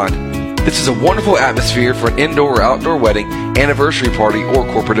picturesque pond. This is a wonderful atmosphere for an indoor or outdoor wedding, anniversary party, or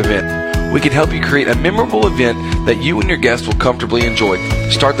corporate event. We can help you create a memorable event that you and your guests will comfortably enjoy.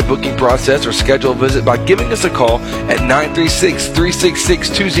 Start the booking process or schedule a visit by giving us a call at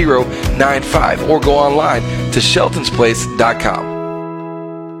 936-366-2095 or go online to sheltonsplace.com.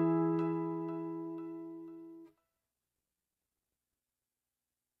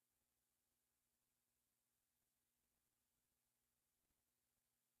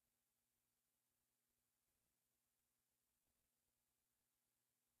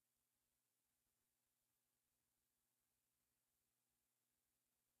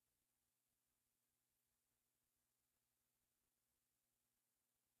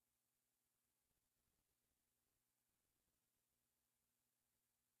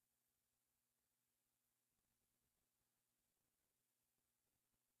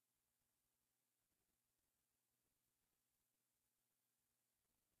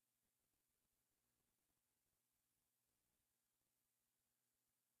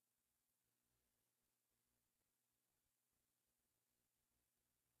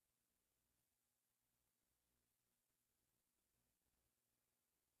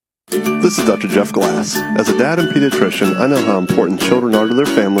 This is Dr. Jeff Glass. As a dad and pediatrician, I know how important children are to their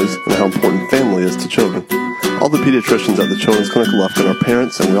families and how important family is to children. All the pediatricians at the Children's Clinic of Lufkin are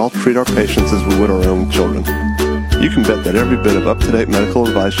parents, and we all treat our patients as we would our own children. You can bet that every bit of up-to-date medical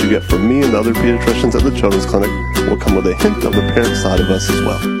advice you get from me and the other pediatricians at the Children's Clinic will come with a hint of the parent side of us as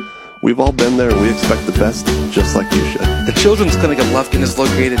well. We've all been there, and we expect the best, just like you should. The Children's Clinic of Lufkin is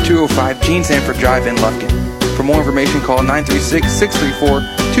located at 205 Gene Sanford Drive in Lufkin. For more information, call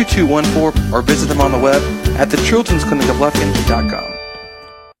 936-634-2214 or visit them on the web at thechildren'sclinicoflufkin.com.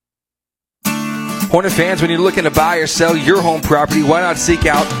 Hornet fans, when you're looking to buy or sell your home property, why not seek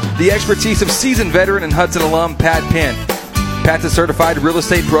out the expertise of seasoned veteran and Hudson alum Pat Penn. Pat's a certified real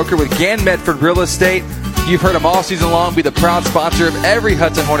estate broker with Gann Medford Real Estate. You've heard him all season long be the proud sponsor of every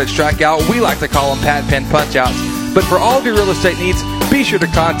Hudson Hornet strikeout. We like to call them Pat Penn punch-outs. But for all of your real estate needs, be sure to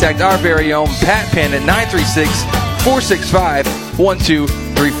contact our very own Pat Penn at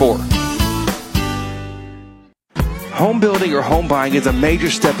 936-465-1234. Home building or home buying is a major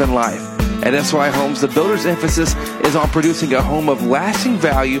step in life. At SY Homes, the builder's emphasis is on producing a home of lasting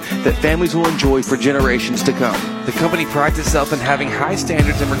value that families will enjoy for generations to come. The company prides itself in having high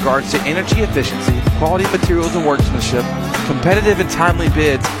standards in regards to energy efficiency, quality materials and workmanship, competitive and timely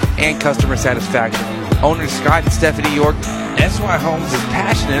bids, and customer satisfaction. Owners Scott and Stephanie York, SY Homes is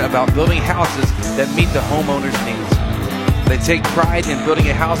passionate about building houses that meet the homeowner's needs. They take pride in building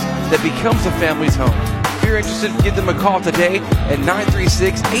a house that becomes a family's home. If you're interested, give them a call today at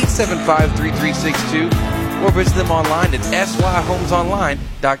 936-875-3362 or visit them online at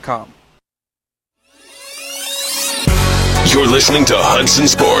syhomesonline.com. You're listening to Hudson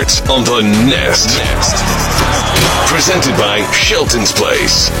Sports on the Nest. Presented by Shelton's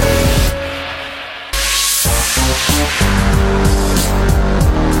Place.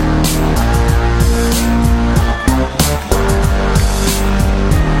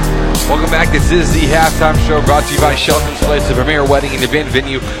 Welcome back. This is the halftime show brought to you by Shelton's Place, the premier wedding and event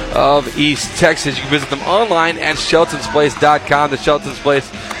venue of East Texas. You can visit them online at sheltonsplace.com. The Shelton's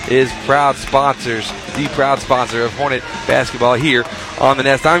Place is the proud sponsor of Hornet basketball here on the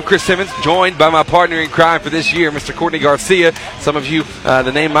Nest. I'm Chris Simmons, joined by my partner in crime for this year, Mr. Courtney Garcia. Some of you,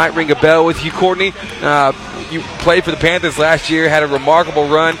 the name might ring a bell with you, Courtney. You played for the Panthers last year, had a remarkable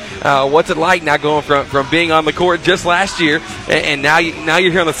run. What's it like now going from being on the court just last year, and now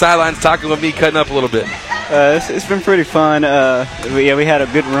you're here on the sidelines talking with me, cutting up a little bit? It's been pretty fun. We had a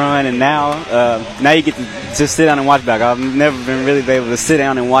good run, and now you get to just sit down and watch back. I've never been really able to sit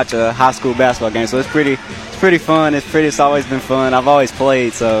down and watch a high school basketball game, so it's pretty fun. It's always been fun. I've always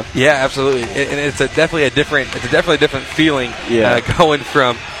played, so yeah, absolutely. And it's definitely a different feeling. Yeah. Going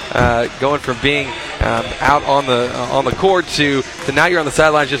from being out on the court to now you're on the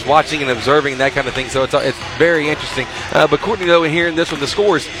sidelines just watching and observing and that kind of thing. So it's very interesting. But Courtney, though, here in this one, the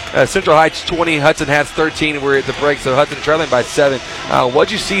scores: Central Heights 20, Hudson has 13. We're at the break, so Hudson trailing by 7.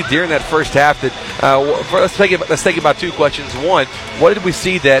 What'd you see during that first half? Let's take it about two questions. One, what did we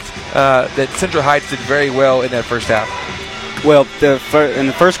see that Central Heights did very well in that first half? Well, in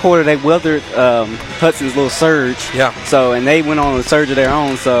the first quarter, they weathered Hudson's little surge. Yeah. So, and they went on a surge of their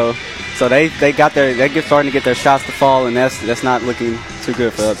own. So they starting to get their shots to fall, and that's not looking too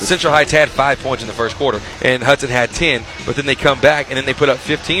good for Hudson. Central Heights had 5 points in the first quarter, and Hudson had 10. But then they come back, and then they put up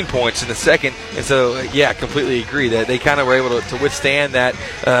 15 points in the second. And so, yeah, completely agree that they kind of were able to withstand that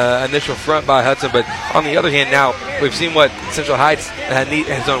initial front by Hudson. But on the other hand, now we've seen what Central Heights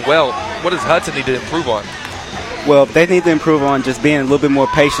has done well. What does Hudson need to improve on? Well, they need to improve on just being a little bit more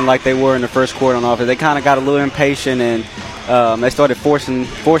patient like they were in the first quarter on offense. They kind of got a little impatient, and they started forcing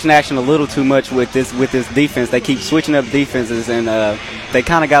action a little too much with this defense. They keep switching up defenses, and they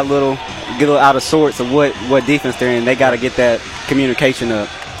kind of get a little out of sorts of what defense they're in. They got to get that communication up.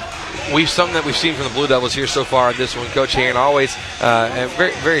 Something that we've seen from the Blue Devils here so far in this one. Coach Heron always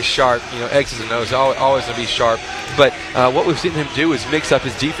very, very sharp. X's and O's, always going to be sharp. But what we've seen him do is mix up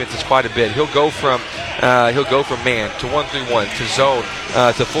his defenses quite a bit. He'll go from man to 1-3-1 to zone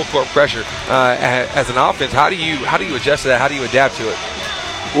to full court pressure. As an offense, how do you adjust to that? How do you adapt to it?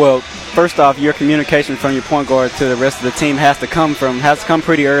 Well, first off, your communication from your point guard to the rest of the team has to come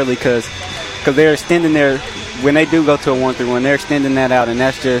pretty early because they're extending when they do go to a 1-3-1, they're extending that out, and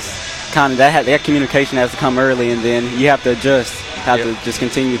that's just kind of that communication has to come early, and then you have to to just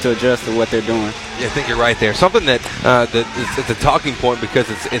continue to adjust to what they're doing. Yeah, I think you're right there. Something that it's a talking point because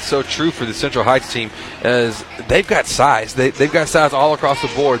it's so true for the Central Heights team is they've got size. They've got size all across the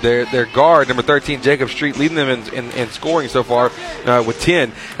board. Their guard, number 13, Jacob Street, leading them in scoring so far with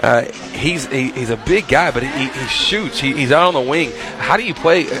 10. He's a big guy, but he shoots. He's out on the wing. How do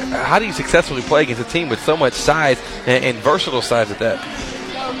you successfully play against a team with so much size and versatile size at that?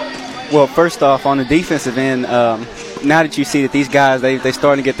 Well, first off, on the defensive end, now that you see that these guys they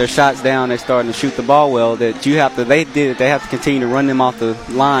starting to get their shots down, they're starting to shoot the ball well. That they have to continue to run them off the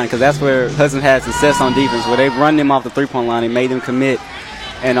line because that's where Hudson had success on defense, where they've run them off the 3-point line and made them commit.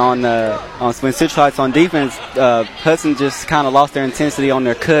 And when Central Heights on defense, Hudson just kind of lost their intensity on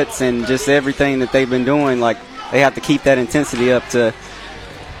their cuts and just everything that they've been doing. Like they have to keep that intensity up to.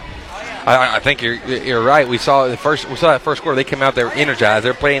 I think you're right. We saw that first quarter. They came out, they were energized.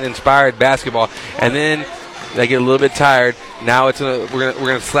 They're playing inspired basketball, and then they get a little bit tired. Now we're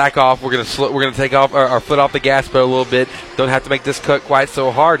gonna slack off. We're gonna take off our foot off the gas pedal a little bit. Don't have to make this cut quite so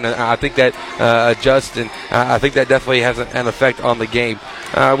hard. And I think that adjusts, and I think that definitely has an effect on the game.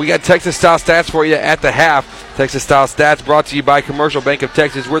 We got Texas Style Stats for you at the half. Texas Style Stats brought to you by Commercial Bank of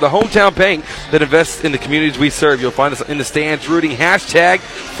Texas. We're the hometown bank that invests in the communities we serve. You'll find us in the stands rooting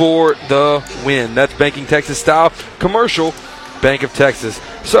 #for the win. That's Banking Texas Style, Commercial Bank of Texas.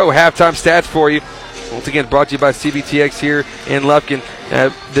 So halftime stats for you. Once again, brought to you by CBTX here in Lufkin.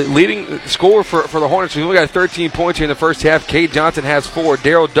 The leading scorer for the Hornets, we only got 13 points here in the first half. Cade Johnson has 4.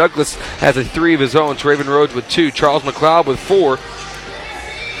 Darrell Douglas has a 3 of his own. Traven Rhodes with 2. Charles McLeod with 4.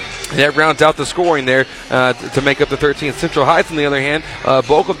 That rounds out the scoring there to make up the 13. Central Heights, on the other hand,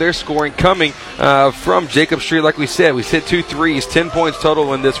 bulk of their scoring coming from Jacob Street. Like we said, we hit 2 threes, 10 points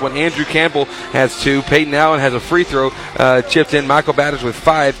total in this one. Andrew Campbell has 2. Peyton Allen has a free throw chipped in. Michael Batters with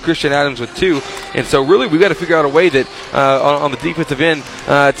 5. Christian Adams with 2. And so really we've got to figure out a way that on the defensive end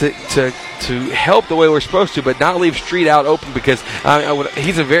to help the way we're supposed to, but not leave Street out open because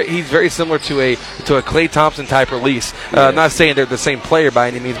he's very similar to a Klay Thompson type release. I'm not saying they're the same player by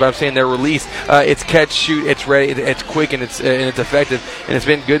any means, but I'm saying their release, it's catch, shoot, it's ready, it's quick, and it's effective, and it's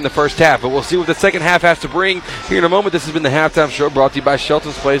been good in the first half. But we'll see what the second half has to bring here in a moment. This has been the halftime show brought to you by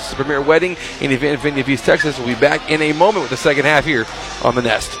Shelton's Place, the premier wedding and event in Virginia Beach, Texas. We'll be back in a moment with the second half here on The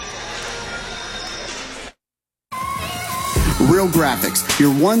Nest. Real Graphics,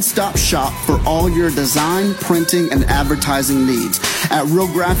 your one-stop shop for all your design, printing, and advertising needs. At Real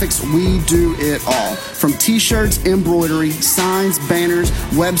Graphics, we do it all. From t-shirts, embroidery, signs, banners,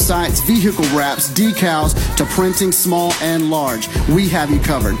 websites, vehicle wraps, decals, to printing small and large. We have you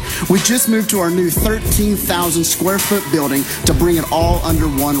covered. We just moved to our new 13,000 square foot building to bring it all under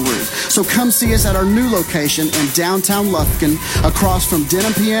one roof. So come see us at our new location in downtown Lufkin, across from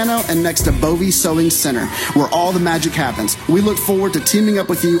Denim Piano and next to Bovie Sewing Center, where all the magic happens. We look forward to teaming up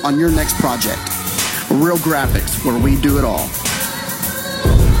with you on your next project. Real Graphics, where we do it all.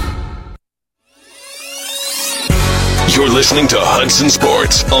 You're listening to Hudson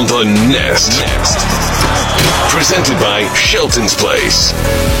Sports on The Nest. Presented by Shelton's Place.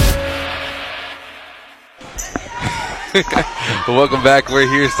 Welcome back. We're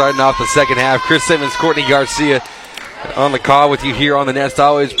here starting off the second half. Chris Simmons, Courtney Garcia on the call with you here on The Nest,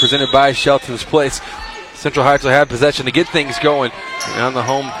 always presented by Shelton's Place. Central Heights will have possession to get things going. On the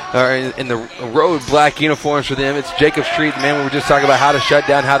home, in the road black uniforms for them, it's Jacob Street. Man, we were just talking about how to shut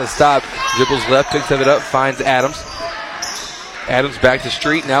down, how to stop. Dribbles left, picks it up, finds Adams. Adams back to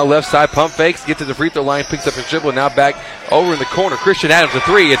Street. Now left side pump fakes. Get to the free throw line. Picks up his dribble. Now back over in the corner. Christian Adams, a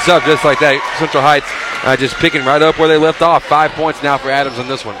three. It's up just like that. Central Heights just picking right up where they left off. 5 points now for Adams on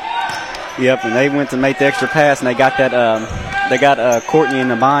this one. Yep, and they went to make the extra pass, and they got that. They got Courtney in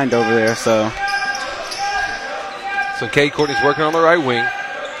the bind over there. So Cade Courtney's working on the right wing.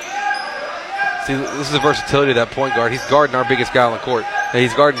 See, this is the versatility of that point guard. He's guarding our biggest guy on the court.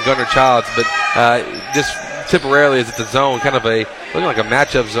 He's guarding Gunnar Childs, but just temporarily is it the zone, kind of looking like a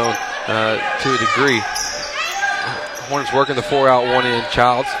matchup zone to a degree. Hornets working the 4-out, 1-in.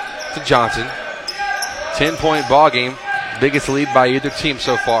 Childs to Johnson. 10-point ball game. Biggest lead by either team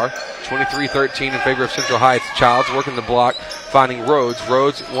so far. 23-13 in favor of Central Heights. Childs working the block, finding Rhodes.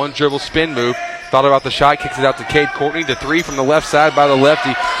 Rhodes, one dribble spin move. Thought about the shot, kicks it out to Cade Courtney. The three from the left side by the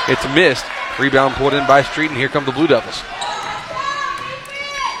lefty. It's missed. Rebound pulled in by Street, and here come the Blue Devils.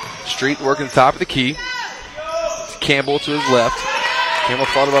 Street working the top of the key. It's Campbell to his left. Campbell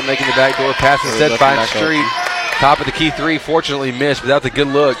thought about making the backdoor pass. Instead finds Street. Top of the key three, fortunately missed, but that's a good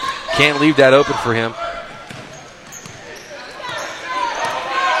look. Can't leave that open for him.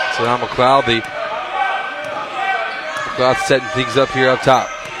 So now McLeod setting things up here up top.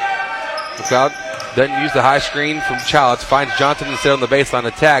 McLeod doesn't use the high screen from Childs. Finds Johnson instead on the baseline.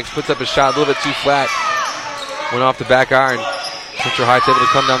 Attacks. Puts up his shot a little bit too flat. Went off the back iron. Central Heights able to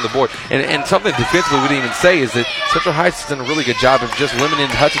come down the board. And something defensively we didn't even say is that Central Heights has done a really good job of just limiting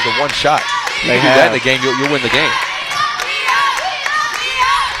Hudson to one shot. You can do that in the game, you'll win the game.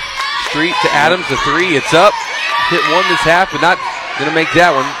 Street to Adams, the three. It's up. Hit one this half, but not going to make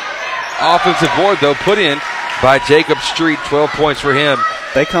that one. Offensive board, though, put in by Jacob Street. 12 points for him.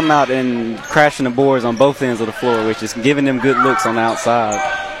 They come out and crashing the boards on both ends of the floor, which is giving them good looks on the outside.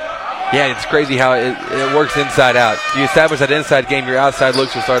 Yeah, it's crazy how it works inside out. You establish that inside game, your outside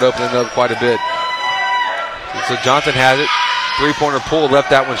looks will start opening up quite a bit. And so Johnson has it. Three-pointer pull,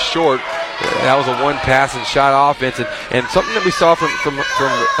 left that one short. That was a one-pass and shot offense. And something that we saw from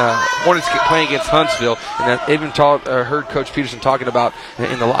Hornets playing against Huntsville, and I even heard Coach Peterson talking about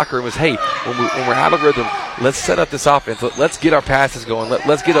in the locker room was, hey, when we're out of rhythm, let's set up this offense. Let's get our passes going.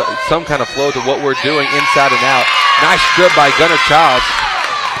 Let's get some kind of flow to what we're doing inside and out. Nice strip by Gunnar Childs.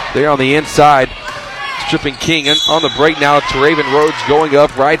 There on the inside, stripping King. And on the break now, Teraven Rhodes going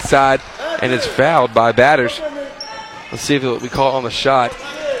up right side, and is fouled by Batters. Let's see if we call it on the shot.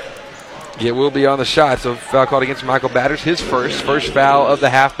 Yeah, it will be on the shot. So foul called against Michael Batters. His first foul of the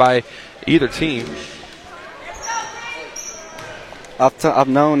half by either team. I've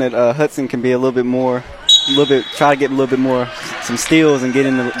known that Hudson can be try to get a little bit more, some steals and get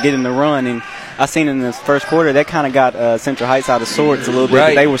in the run. And I seen in this first quarter that kind of got Central Heights out of sorts a little bit.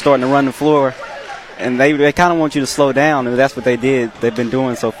 Right. They were starting to run the floor, and they kind of want you to slow down, and that's what they did. They've been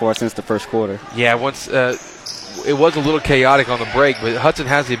doing so far since the first quarter. Yeah, once it was a little chaotic on the break, but Hudson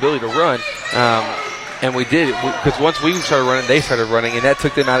has the ability to run, and we did it because once we started running, they started running, and that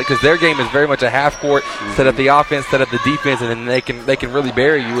took them out because their game is very much a half court, set up the offense, set up the defense, and then they can really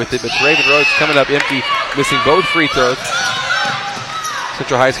bury you with it. But Teraven Rhodes coming up empty, missing both free throws.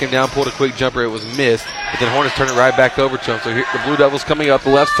 Central Heights came down, pulled a quick jumper. It was missed. But then Hornets turned it right back over to him. So here, the Blue Devils coming up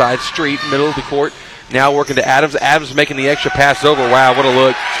the left side, Street, middle of the court. Now working to Adams. Adams making the extra pass over. Wow, what a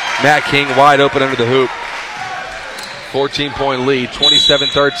look. Matt King wide open under the hoop. 14-point lead,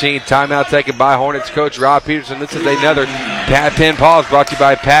 27-13. Timeout taken by Hornets coach Rob Peterson. This is another Pat Penn pause brought to you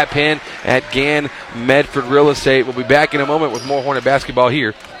by Pat Penn at Gann Medford Real Estate. We'll be back in a moment with more Hornet basketball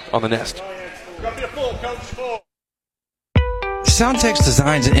here on The Nest. Soundtex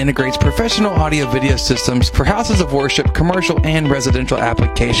designs and integrates professional audio-video systems for houses of worship, commercial, and residential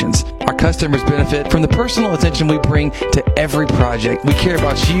applications. Our customers benefit from the personal attention we bring to every project. We care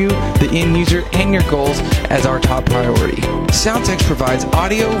about you, the end user, and your goals as our top priority. Soundtex provides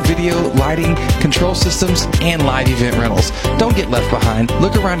audio, video, lighting, control systems, and live event rentals. Don't get left behind.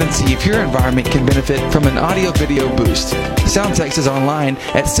 Look around and see if your environment can benefit from an audio-video boost. Soundtex is online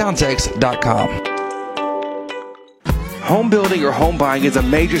at soundtex.com. Home building or home buying is a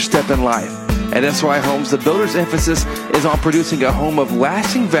major step in life. At SY Homes, the builder's emphasis is on producing a home of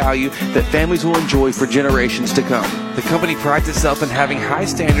lasting value that families will enjoy for generations to come. The company prides itself in having high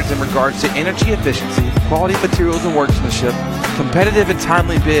standards in regards to energy efficiency, quality materials and workmanship, competitive and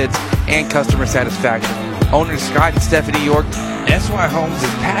timely bids, and customer satisfaction. Owners Scott and Stephanie York, SY Homes is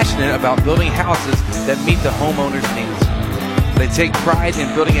passionate about building houses that meet the homeowner's needs. They take pride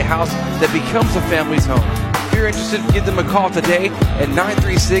in building a house that becomes a family's home. If you're interested, give them a call today at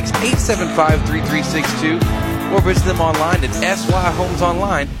 936-875-3362 or visit them online at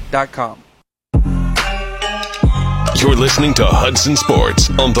syhomesonline.com. You're listening to Hudson Sports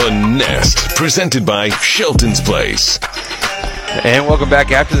on The Nest, presented by Shelton's Place. And welcome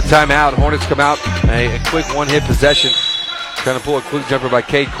back after the timeout. Hornets come out, a quick one-hit possession. Trying to pull a quick jumper by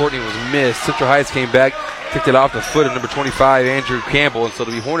Cade Courtney was missed. Central Heights came back, picked it off the foot of number 25, Andrew Campbell. And so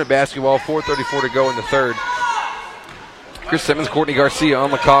it'll be Hornet basketball, 4:34 to go in the third. Chris Simmons, Courtney Garcia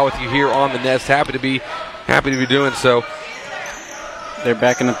on the call with you here on the Nest. Happy to be doing so. They're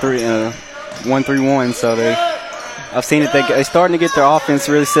back in the 1-3-1, so I've seen it. They're starting to get their offense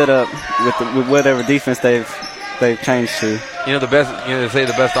really set up with whatever defense they've changed to. You know, they say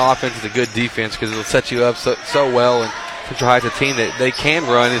the best offense is a good defense because it'll set you up so well. And Central Heights, a team that they can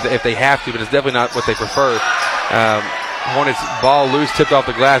run if they have to, but it's definitely not what they prefer. Hornets ball loose, tipped off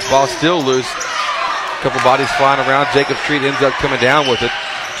the glass, ball still loose. A couple bodies flying around. Jacob Street ends up coming down with it.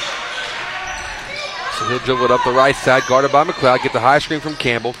 So he'll dribble it up the right side, guarded by McLeod. Get the high screen from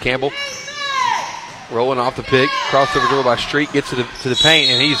Campbell. Campbell rolling off the pick. Crossover dribble by Street, gets to the paint,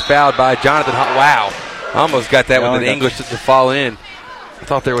 and he's fouled by Jonathan. Wow. Almost got that with an English to fall in. I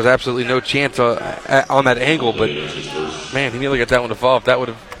thought there was absolutely no chance on that angle, but man, he nearly got that one to fall. If that would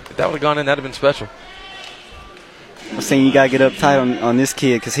have gone in, that would have been special. I'm saying you gotta get up tight on this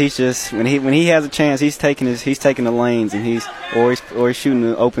kid because he's just when he has a chance, he's taking the lanes and he's shooting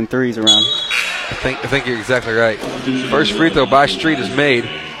the open threes around. I think you're exactly right. First free throw by Street is made.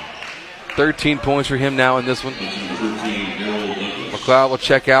 13 points for him now in this one. McLeod will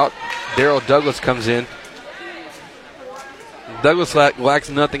check out. Daryl Douglas comes in. Douglas lacks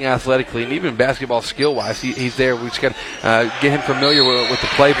nothing athletically, and even basketball skill-wise, he's there. We just got to get him familiar with the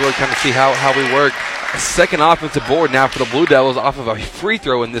playbook, kind of see how we work. Second offensive board now for the Blue Devils off of a free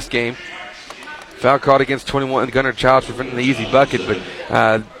throw in this game. Foul called against 21 Gunnar Childs, preventing the easy bucket, but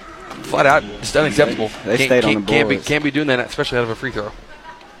flat out, just unacceptable. They stayed on the boards. Can't be doing that, especially out of a free throw.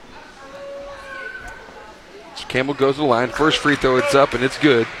 So Campbell goes to the line. First free throw, it's up, and it's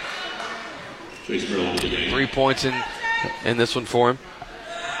good. 3 points in this one for him.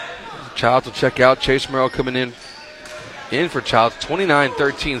 Childs will check out. Chase Merrill coming in for Childs.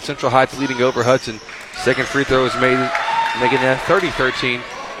 29-13. Central Heights leading over Hudson. Second free throw is made, making that 30-13.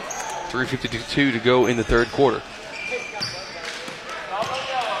 3:52 to go in the third quarter.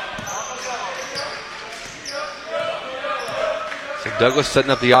 So Douglas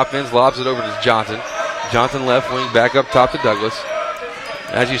setting up the offense, lobs it over to Johnson. Johnson left wing, back up top to Douglas.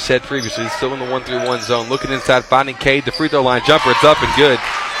 As you said previously, still in the 1-3-1 zone. Looking inside, finding Cade. The free throw line jumper. It's up and good.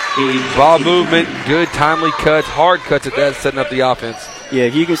 Ball movement, good, timely cuts, hard cuts at that, setting up the offense. Yeah,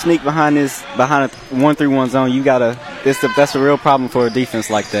 if you can sneak behind a 1-3-1 zone, you gotta. That's a real problem for a defense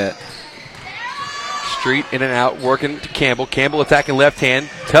like that. Street in and out, working to Campbell. Campbell attacking left hand.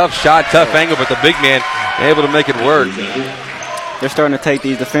 Tough shot, tough angle, but the big man able to make it work. They're starting to take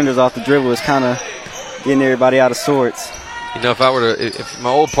these defenders off the dribble. It's kind of getting everybody out of sorts. You know, if my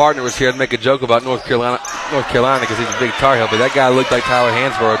old partner was here, I'd make a joke about North Carolina because he's a big Tar Heel, but that guy looked like Tyler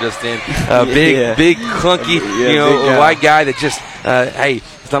Hansborough just then. Big, clunky, a white guy that just, hey,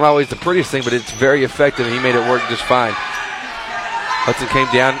 it's not always the prettiest thing, but it's very effective, and he made it work just fine. Hudson came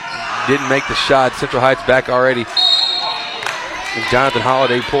down, didn't make the shot. Central Heights back already. And Jonathan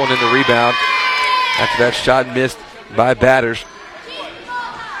Holiday pulling in the rebound after that shot missed by Batters.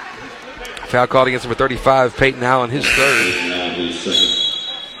 Foul called against number 35, Peyton Allen, his third.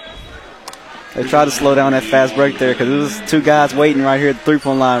 They tried to slow down that fast break there because there was two guys waiting right here at the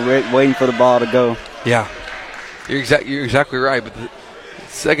three-point line, waiting for the ball to go. Yeah, you're exactly right. But the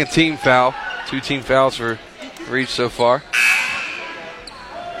second team foul, 2 team fouls for each so far.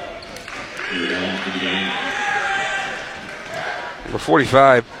 Number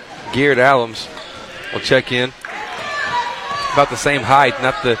 45, Garrett Allums will check in. About the same height,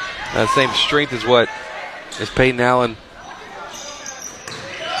 not the same strength as what is Peyton Allen.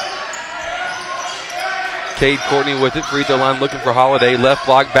 Cade Courtney with it. Free throw line looking for Holiday. Left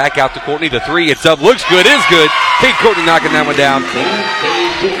block, back out to Courtney. The three, it's up. Looks good, is good. Cade Courtney knocking that one down.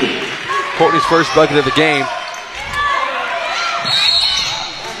 Courtney's first bucket of the game.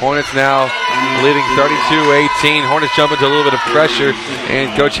 Hornets now leading 32-18. Hornets jump into a little bit of pressure,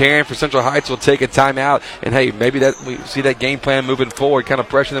 and Coach Herron for Central Heights will take a timeout. And, hey, maybe that we see that game plan moving forward, kind of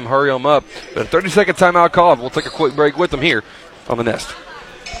pressure them, hurry them up. But a 30-second timeout call. We'll take a quick break with them here on the Nest.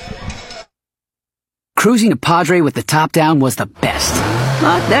 Cruising to Padre with the top down was the best.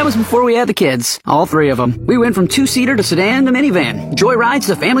 But that was before we had the kids, all 3 of them. We went from 2-seater to sedan to minivan, joy rides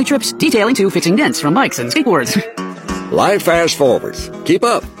to family trips, detailing to fixing dents from bikes and skateboards. Life fast forwards. Keep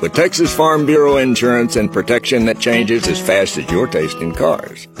up with Texas Farm Bureau insurance and protection that changes as fast as your taste in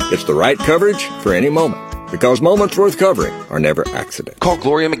cars. It's the right coverage for any moment, because moments worth covering are never accidents. Call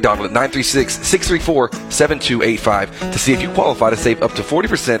Gloria McDonald at 936-634-7285 to see if you qualify to save up to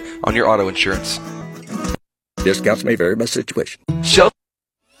 40% on your auto insurance. Discounts may vary by situation.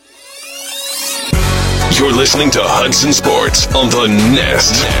 You're listening to Hudson Sports on the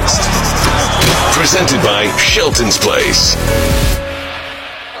Nest. Presented by Shelton's Place.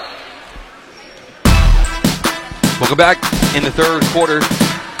 Welcome back in the third quarter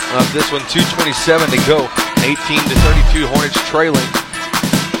of this one. 2:27 to go. 18-32, Hornets trailing.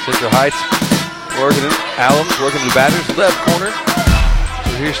 Central Heights working it. Allums working the batters. Left corner.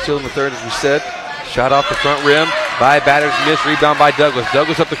 So here's still in the third, as we said. Shot off the front rim by batters. Missed. Rebound by Douglas.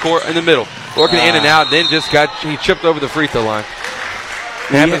 Douglas up the court in the middle. Working in and out. Then he tripped over the free throw line.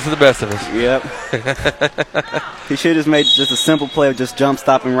 It happens to the best of us. Yep. He should have made just a simple play of just jump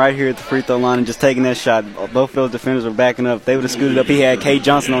stopping right here at the free throw line and just taking that shot. Both those defenders were backing up. If they would have scooted up. He had Cade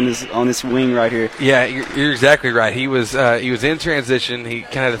Johnson on this wing right here. Yeah, you're exactly right. He was in transition. He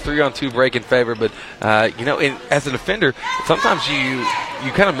kind of had a 3-on-2 break in favor, but as a defender, sometimes you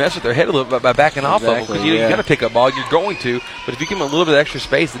kind of mess with their head a little bit by backing off of them because you got to pick up ball. You're going to, but if you give them a little bit of extra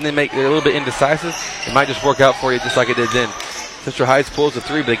space and then make it a little bit indecisive, it might just work out for you just like it did then. Central Heights pulls the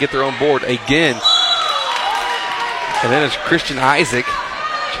three, but they get their own board again. And then it's Christian Isaac,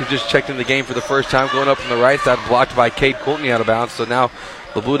 who just checked in the game for the first time, going up from the right side, blocked by Cade Courtney out of bounds. So now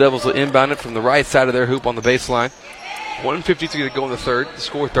the Blue Devils will inbound it from the right side of their hoop on the baseline. 1:53 to go in the third. The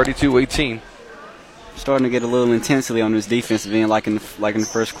score 32-18. Starting to get a little intensity on this defensive end, like in the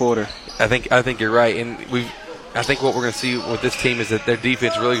first quarter. I think you're right, and I think what we're going to see with this team is that their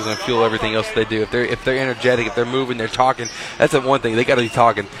defense really is going to fuel everything else that they do. If they're energetic, if they're moving, they're talking. That's the one thing they got to be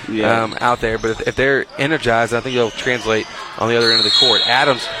talking out there. But if they're energized, I think they'll translate on the other end of the court.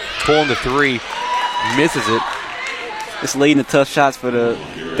 Adams pulling the three, misses it. It's leading to tough shots for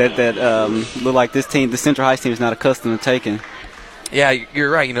that look like this team. The Central Heights team is not accustomed to taking. Yeah, you're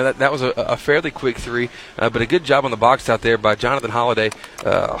right. That was a fairly quick three, but a good job on the box out there by Jonathan Holliday,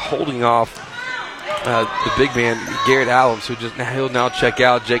 holding off the big man, Garrett Allums, he'll now check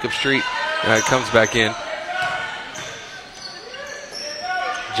out. Jacob Street comes back in.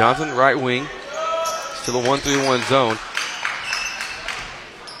 Johnson, right wing, still a 1-3-1 zone.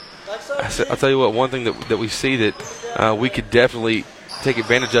 I'll tell you what, one thing that we see that we could definitely take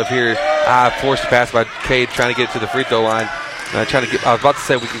advantage of here, forced pass by Cade, trying to get to the free throw line. I was about to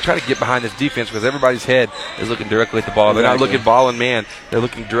say we can try to get behind this defense because everybody's head is looking directly at the ball. They're not looking ball and man. They're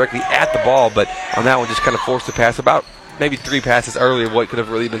looking directly at the ball, but on that one just kind of forced the pass about maybe 3 passes earlier of what could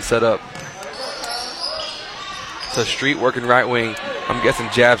have really been set up. So Street working right wing. I'm guessing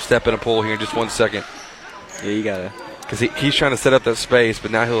jab step in a pull here in just 1 second. Yeah, you got to. Because he's trying to set up that space,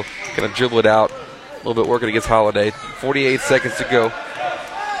 but now he'll kind of dribble it out. A little bit working against Holiday. 48 seconds to go.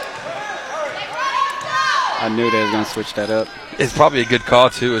 I knew they was going to switch that up. It's probably a good call,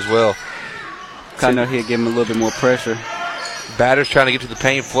 too, as well. I know he'd give him a little bit more pressure. Batters trying to get to the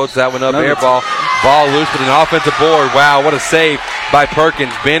paint, floats that one up, air ball. Ball loose with an offensive board. Wow, what a save by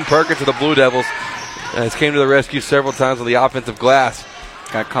Perkins. Ben Perkins of the Blue Devils has came to the rescue several times on the offensive glass.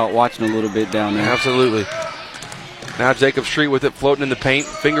 Got caught watching a little bit down there. Absolutely. Now Jacob Street with it, floating in the paint.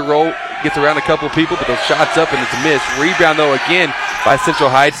 Finger roll, gets around a couple of people, but those shots up, and it's a miss. Rebound, though, again by Central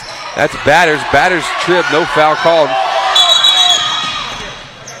Heights. That's Batters. Batters trip, no foul called.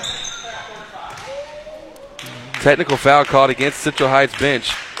 Technical foul called against Central Heights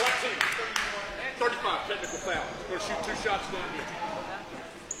bench.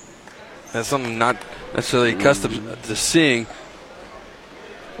 That's something not necessarily accustomed to seeing.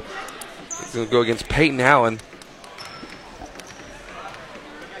 It's going to go against Peyton Allen.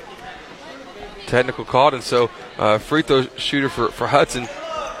 Technical called, and so free throw shooter for Hudson.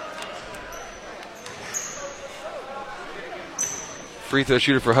 Free throw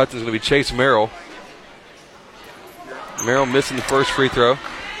shooter for Hudson is going to be Chase Merrill. Merrill missing the first free throw.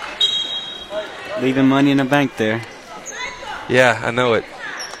 Leaving money in the bank there. Yeah, I know it.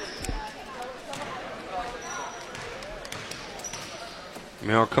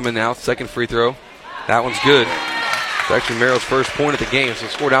 Merrill coming out, second free throw. That one's good. It's actually Merrill's first point of the game, so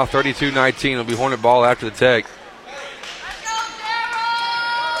score now 32-19. It'll be Hornet ball after the tag.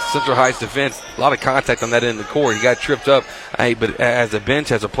 Central Heights defense, a lot of contact on that end of the court. He got tripped up, but as a bench,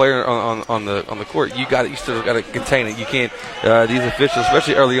 as a player on the court, you still got to contain it. You can't. These officials,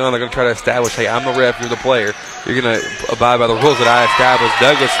 especially early on, they're going to try to establish, hey, I'm the ref, you're the player. You're going to abide by the rules that I established.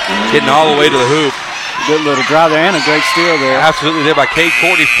 Douglas getting all the way to the hoop. Good little drive there and a great steal there. Absolutely there by Cade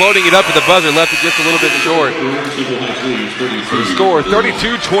Courtney, floating it up at the buzzer, left it just a little bit short. So the score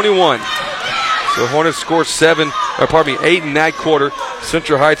 32-21. So Hornets scored 8 in that quarter.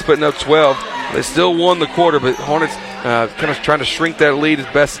 Central Heights putting up 12. They still won the quarter, but Hornets kind of trying to shrink that lead as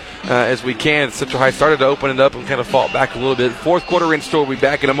best as we can. Central Heights started to open it up and kind of fought back a little bit. Fourth quarter in store. We'll be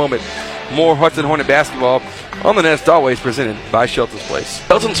back in a moment More Hudson Hornet basketball on the Nest, always presented by Shelton's Place.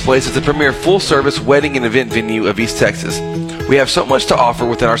 Shelton's Place is the premier full-service wedding and event venue of East Texas. We have so much to offer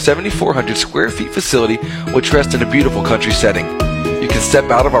within our 7,400 square feet facility, which rests in a beautiful country setting. You can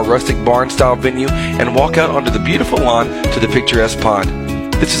step out of our rustic barn-style venue and walk out onto the beautiful lawn to the picturesque pond.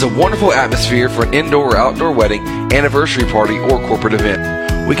 This is a wonderful atmosphere for an indoor or outdoor wedding, anniversary party, or corporate event.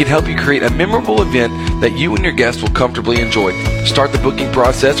 We can help you create a memorable event that you and your guests will comfortably enjoy. Start the booking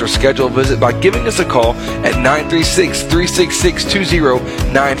process or schedule a visit by giving us a call at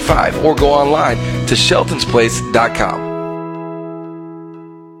 936-366-2095 or go online to sheltonsplace.com.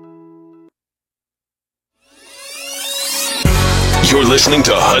 You're listening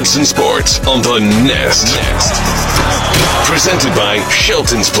to Hudson Sports on the Nest. Presented by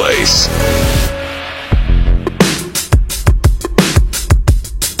Shelton's Place.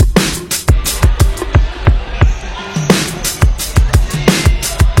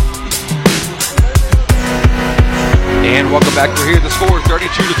 And welcome back. We're here. The score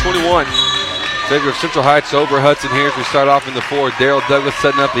 32-21. Favor of Central Heights over Hudson here as we start off in the fourth. Daryl Douglas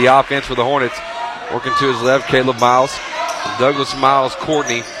setting up the offense for the Hornets. Working to his left, Caleb Miles. Douglas, Miles,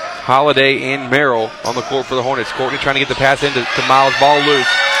 Courtney, Holiday, and Merrill on the court for the Hornets. Courtney trying to get the pass into Miles. Ball loose.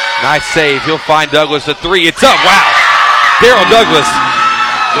 Nice save. He'll find Douglas. The three. It's up. Wow. Daryl Douglas.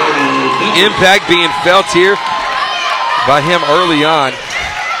 Impact being felt here by him early on.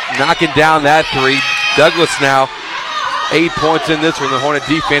 Knocking down that three. Douglas now 8 points in this one. The Hornet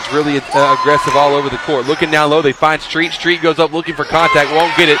defense really aggressive all over the court. Looking down low, they find Street. Street goes up looking for contact.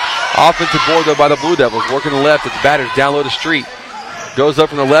 Won't get it. Offensive board, though, by the Blue Devils. Working the left. It's Batters down low to Street. Goes up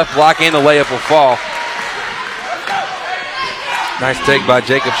from the left block, and the layup will fall. Nice take by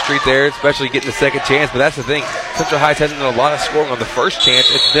Jacob Street there, especially getting the second chance. But that's the thing. Central Heights hasn't done a lot of scoring on the first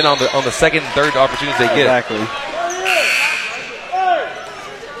chance. It's been on the second and third opportunities they get. Exactly.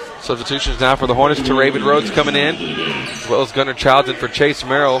 Substitutions now for the Hornets. To Raven Rhodes coming in, as well as Gunnar Childs for Chase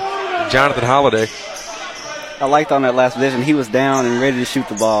Merrill and Jonathan Holiday. I liked on that last possession. He was down and ready to shoot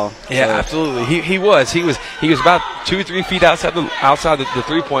the ball. Yeah, absolutely. He was about 2-3 feet outside the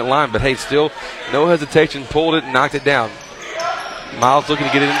 3-point line, but hey, still no hesitation. Pulled it and knocked it down. Miles looking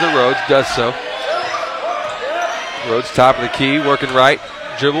to get it into Rhodes, does so. Rhodes top of the key, working right,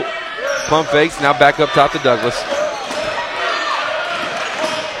 dribble, pump fakes. Now back up top to Douglas.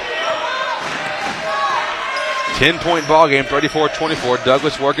 Ten-point ball game, 34-24.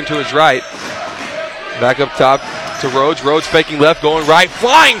 Douglas working to his right. Back up top to Rhodes. Rhodes faking left, going right,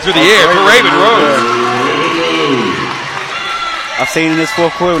 flying through the air for Raven Rhodes. I've seen in this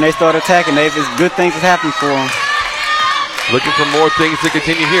fourth quarter when they start attacking, good things have happened for them. Looking for more things to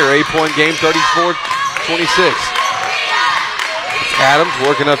continue here. 8-point game, 34-26. It's Adams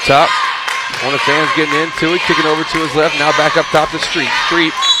working up top. One of the fans getting into it, kicking over to his left. Now back up top to Street.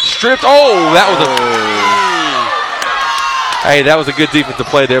 Street stripped. Oh, that was Hey, that was a good defensive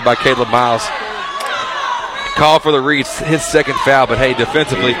play there by Caleb Miles. Call for the reach, his second foul, but hey,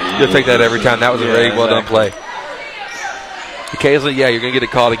 defensively, you'll take that every time. That was a very well-done play. Occasionally, you're going to get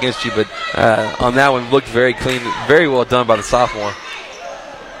it called against you, but on that one, looked very clean, very well done by the sophomore.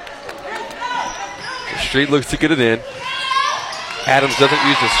 Street looks to get it in. Adams doesn't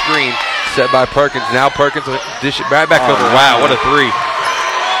use the screen, set by Perkins. Now Perkins will dish it right back over. Wow, what a three.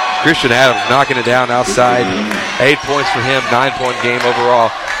 Christian Adams knocking it down outside. 8 points for him, 9-point game overall.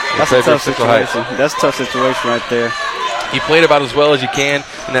 That's a tough situation. That's a tough situation right there. He played about as well as you can,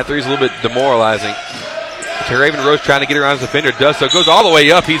 and that three's a little bit demoralizing. Raven Rhodes trying to get around his defender, does so. Goes all the way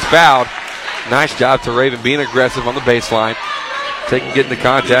up, he's fouled. Nice job to Raven being aggressive on the baseline. Getting the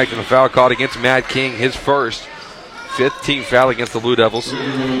contact, and a foul called against Matt King, his first. 5th team foul against the Blue Devils.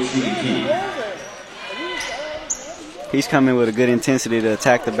 He's coming with a good intensity to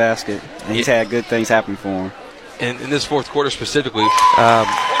attack the basket, and he's had good things happen for him. And in this fourth quarter specifically,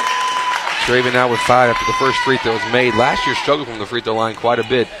 Raven now with 5 after the first free throw was made. Last year struggled from the free throw line quite a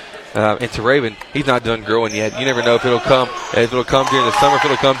bit. And to Raven, he's not done growing yet. You never know if it'll come during the summer, if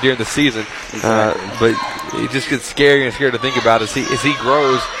it'll come during the season. But it just gets scary and scary to think about as he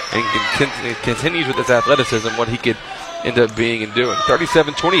grows and continues with this athleticism, what he could end up being and doing.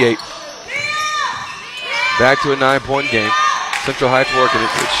 37-28. Back to a 9-point game. Central Heights working it.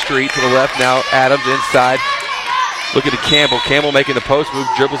 It's Street to the left now. Adams inside. Looking at Campbell. Campbell making the post move,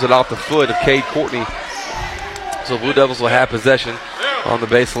 dribbles it off the foot of Cade Courtney. So Blue Devils will have possession on the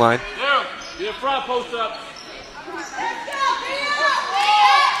baseline.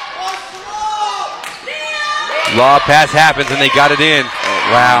 Law pass happens and they got it in.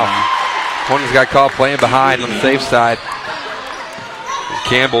 Wow. Hornets got called playing behind on the safe side.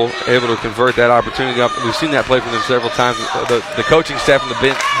 Campbell able to convert that opportunity. We've seen that play from them several times. The coaching staff from the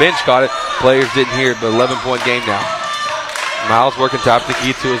bench caught it. Players didn't hear it, but 11-point game now. Miles working top of the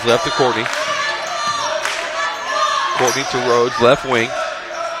key to his left to Courtney. Courtney to Rhodes, left wing.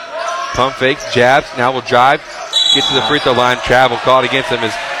 Pump fake, jabs, now will drive. Get to the free throw line, travel called against him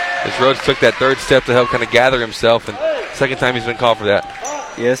as Rhodes took that third step to help kind of gather himself, and second time he's been called for that.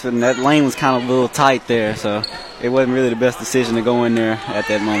 Yes, but that lane was kind of a little tight there, so it wasn't really the best decision to go in there at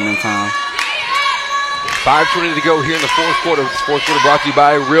that moment in time. 5:20 to go here in the fourth quarter. This fourth quarter brought to you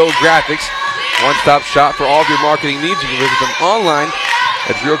by Real Graphics. One-stop shop for all of your marketing needs. You can visit them online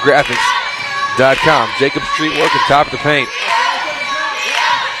at realgraphics.com. Jacob Street working top of the paint.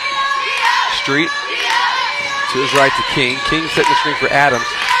 Street to his right to King. King setting the screen for Adams.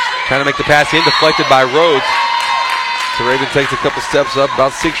 Trying to make the pass in, deflected by Rhodes. So Raven takes a couple steps up,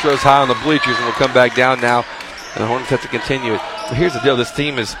 about 6 rows high on the bleachers, and will come back down now. And the Hornets have to continue it. But here's the deal. This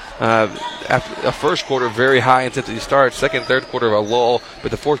team is, after a first quarter, very high intensity start. Second, third quarter, a lull.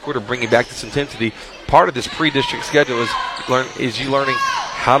 But the fourth quarter bringing back this intensity. Part of this pre-district schedule is you learning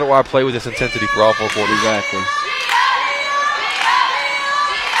how do I play with this intensity for all 4 quarters. Exactly.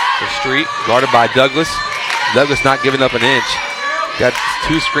 The Street, guarded by Douglas. Douglas not giving up an inch. Got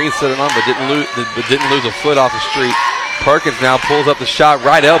 2 screens set on, but didn't lose a foot off the Street. Perkins now pulls up the shot,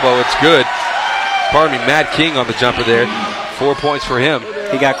 right elbow. It's good. Pardon me, Matt King on the jumper there. 4 points for him.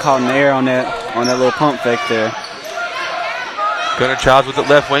 He got caught in the air on that little pump fake there. Gunnar Childs with the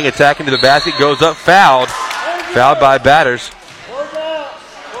left wing, attacking to the basket, goes up, fouled. Fouled by Batters.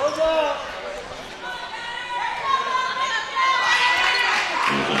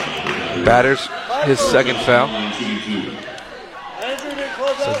 Batters, his second foul.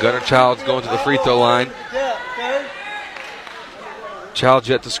 So Gunnar Childs going to the free throw line. Childs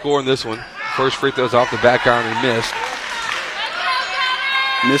yet to score in this one. First free throws off the back iron and missed.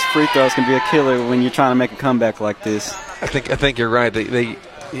 Missed free throws can be a killer when you're trying to make a comeback like this. I think you're right.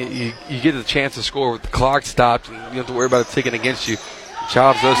 You get the chance to score with the clock stopped, and you don't have to worry about it ticking against you.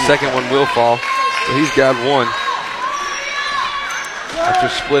 Childs, though, second one will fall. So he's got one. After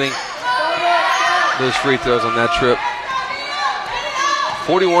splitting those free throws on that trip.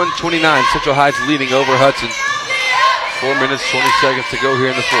 41-29, Central Heights leading over Hudson. 4 minutes, 20 seconds to go here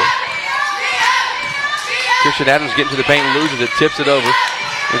in the fourth. Christian Adams getting to the paint, loses it, tips it over.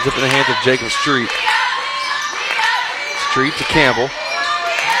 Ends up in the hands of Jacob Street. Street to Campbell.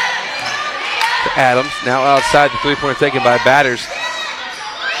 To Adams, now outside, the three-pointer taken by Batters.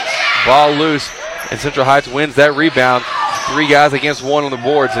 Ball loose, and Central Heights wins that rebound. 3 guys against 1 on the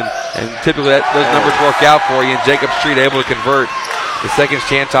boards, and typically those numbers work out for you, and Jacob Street able to convert the second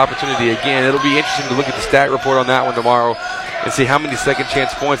chance opportunity again. It'll be interesting to look at the stat report on that one tomorrow and see how many second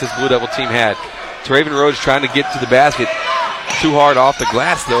chance points this Blue Devil team had. Raven Rhodes trying to get to the basket. Too hard off the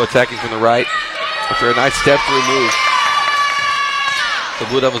glass, though, attacking from the right after a nice step-through move. The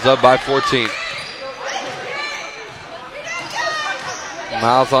Blue Devils up by 14.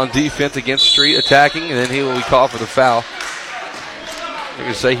 Miles on defense against Street, attacking, and then he will be called for the foul. They're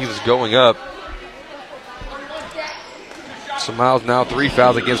going to say he was going up. So Miles now 3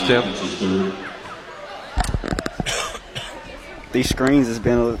 fouls against him. These screens has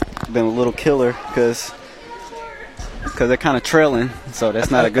been a little killer because they're kind of trailing, so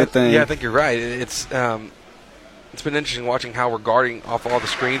that's not a good thing. Yeah, I think you're right. It's been interesting watching how we're guarding off all the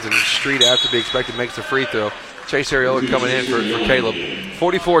screens, and Street, after to be expected, makes the free throw. Chase Areola coming in for Caleb.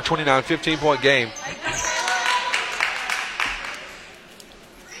 44-29, 15-point game.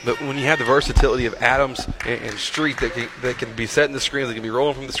 But when you have the versatility of Adams and Street that can be setting the screens, they can be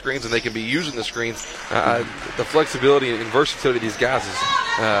rolling from the screens, and they can be using the screens, the flexibility and versatility of these guys is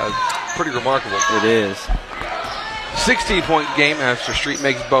pretty remarkable. It is. 16-point game after Street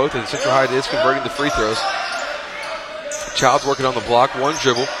makes both, and Central Heights is converting the free throws. Childs working on the block, 1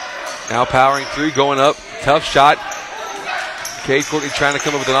 dribble. Now powering through, going up. Tough shot. Cade Courtney trying to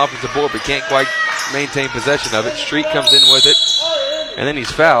come up with an offensive board, but can't quite maintain possession of it. Street comes in with it. And then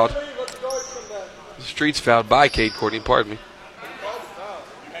he's fouled. Street's fouled by Cade Courtney, pardon me.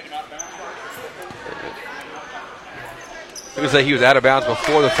 I'm going to say he was out of bounds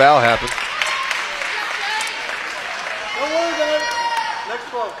before the foul happened.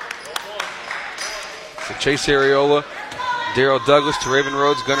 So Chase Areola, Daryl Douglas to Raven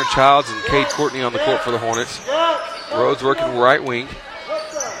Rhodes, Gunnar Childs, and Cade Courtney on the court for the Hornets. Rhodes working right wing.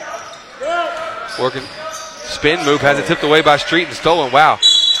 Working. Spin move, has it tipped away by Street and stolen. Wow.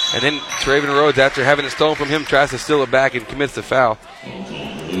 And then Raven Rhodes, after having it stolen from him, tries to steal it back and commits the foul.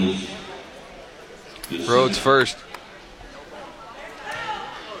 Rhodes first.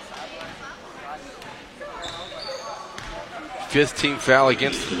 fifth team foul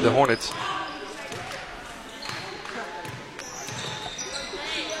against the Hornets.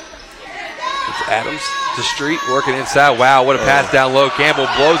 It's Adams to Street, working inside. Wow, what a pass down low. Campbell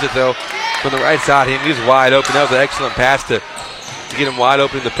blows it, though, from the right side. He was wide open. That was an excellent pass to get him wide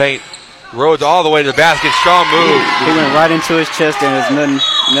open in the paint. Rhodes all the way to the basket. Strong move. He went right into his chest, and there's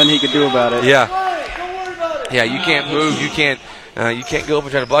nothing he could do about it. Yeah. Yeah, you can't move. You can't go up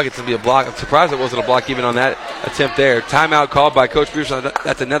and try to block it. It's going to be a block. I'm surprised it wasn't a block even on that attempt there. Timeout called by Coach Pearson.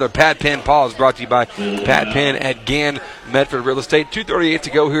 That's another Pat Penn pause brought to you by Pat Penn at Gann Medford Real Estate. 2:38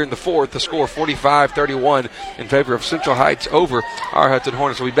 to go here in the fourth. The score 45-31 in favor of Central Heights over our Hudson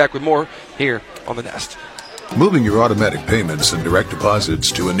Hornets. We'll be back with more here on The Nest. Moving your automatic payments and direct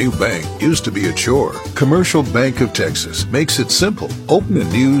deposits to a new bank used to be a chore. Commercial Bank of Texas makes it simple. Open a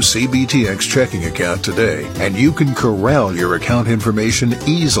new CBTX checking account today, and you can corral your account information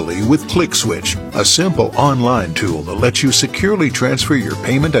easily with ClickSwitch, a simple online tool that lets you securely transfer your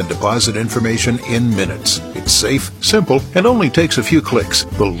payment and deposit information in minutes. It's safe, simple, and only takes a few clicks.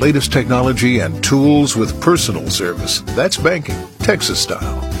 The latest technology and tools with personal service. That's banking, Texas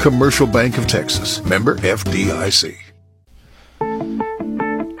style. Commercial Bank of Texas. Member FDIC.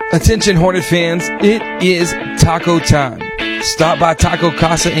 Attention Hornet fans, it is taco time. Stop by Taco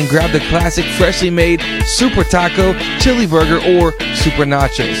Casa and grab the classic freshly made Super Taco, Chili Burger, or Super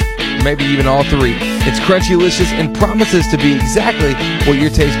Nachos. Maybe even all three. It's crunchy-licious and promises to be exactly what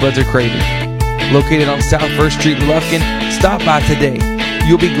your taste buds are craving. Located on South 1st Street in Lufkin, stop by today.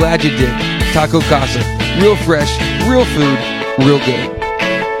 You'll be glad you did. Taco Casa. Real fresh, real food, real good.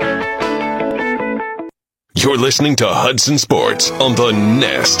 You're listening to Hudson Sports on The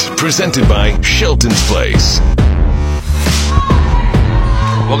Nest, presented by Shelton's Place.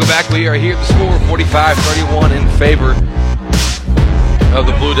 Welcome back. We are here at the score 45-31 in favor of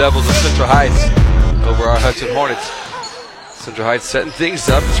the Blue Devils of Central Heights over our Hudson Hornets. Central Heights setting things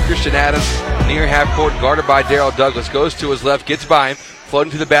up. It's Christian Adams near half court, guarded by Darrell Douglas. Goes to his left, gets by him.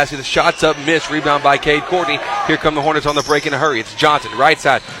 Floating to the basket, the shot's up, missed, rebound by Cade Courtney. Here come the Hornets on the break in a hurry. It's Johnson, right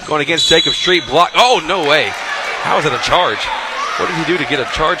side, going against Jacob Street, block. Oh, no way. How is it a charge? What did he do to get a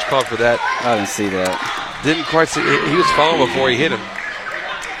charge called for that? I didn't see that. Didn't quite see. He was falling before he hit him.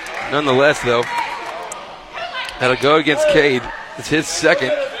 Nonetheless, though, that'll go against Cade. It's his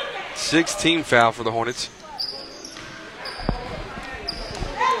second 16 foul for the Hornets.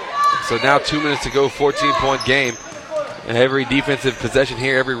 So now 2 minutes to go, 14-point game. And every defensive possession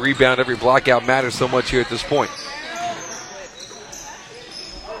here, every rebound, every blockout matters so much here at this point.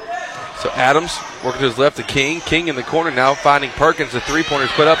 So Adams working to his left to King. King in the corner now finding Perkins. The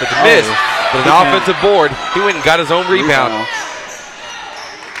three-pointer's put up. It's a miss. But an offensive board. He went and got his own rebound.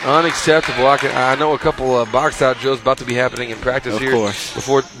 Unacceptable. I know a couple of box-out drills about to be happening in practice here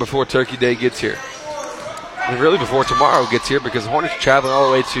before Turkey Day gets here. And really before tomorrow gets here, because the Hornets are traveling all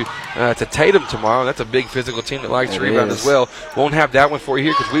the way to Tatum tomorrow. That's a big physical team that likes to rebound as well. Won't have that one for you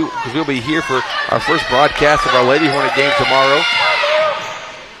here because we'll be here for our first broadcast of our Lady Hornet game tomorrow.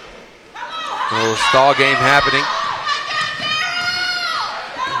 A little stall game happening.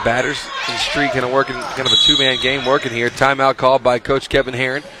 Batters and Street kind of a two-man game working here. Timeout called by Coach Kevin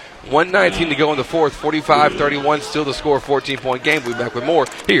Herron. 1:19 to go in the fourth. 45-31, still the score. 14-point game. We'll be back with more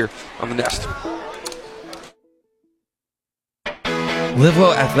here on The Nest.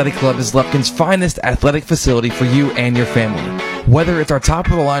 Livewell Athletic Club is Lufkin's finest athletic facility for you and your family. Whether it's our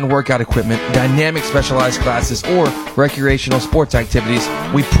top-of-the-line workout equipment, dynamic specialized classes, or recreational sports activities,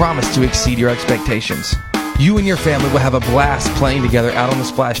 we promise to exceed your expectations. You and your family will have a blast playing together out on the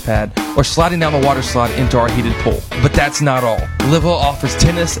splash pad or sliding down the water slide into our heated pool. But that's not all. Livewell offers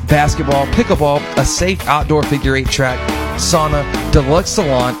tennis, basketball, pickleball, a safe outdoor figure eight track, sauna, deluxe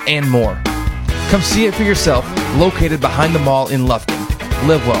salon, and more. Come see it for yourself, located behind the mall in Lufkin.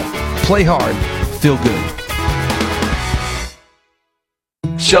 Live well, play hard, feel good.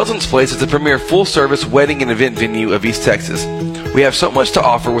 Shelton's Place is the premier full-service wedding and event venue of East Texas. We have so much to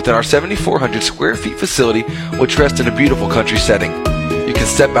offer within our 7,400 square feet facility, which rests in a beautiful country setting. You can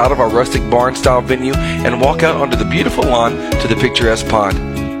step out of our rustic barn-style venue and walk out onto the beautiful lawn to the picturesque pond.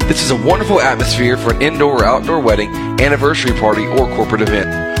 This is a wonderful atmosphere for an indoor or outdoor wedding, anniversary party, or corporate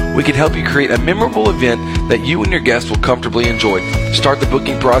event. We can help you create a memorable event that you and your guests will comfortably enjoy. Start the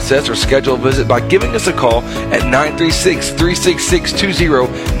booking process or schedule a visit by giving us a call at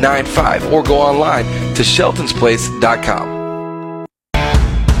 936-366-2095 or go online to sheltonsplace.com.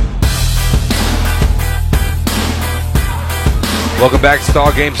 Welcome back.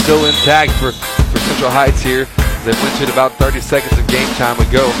 Stall game still intact for Central Heights here. They went to it about 30 seconds of game time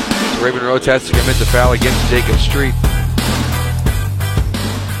ago. So Raven Rhodes has to commit the foul against Jacob Street.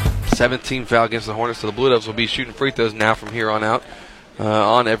 17 foul against the Hornets, so the Blue Devils will be shooting free throws now from here on out.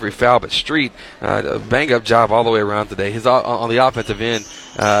 On every foul, but Street, a bang-up job all the way around today. His on the offensive end,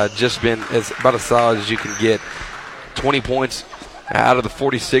 just been about as solid as you can get. 20 points out of the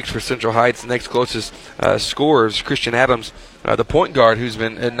 46 for Central Heights. The next closest scorer is Christian Adams, the point guard, who's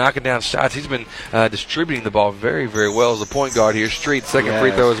been knocking down shots. He's been distributing the ball very, very well as the point guard here. Street, second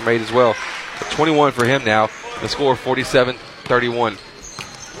free throw is made as well. 21 for him now. The score 47-31.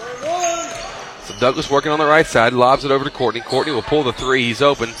 So Douglas working on the right side, lobs it over to Courtney. Courtney will pull the three. He's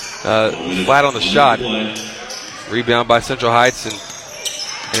open, flat on the shot. Rebound by Central Heights, and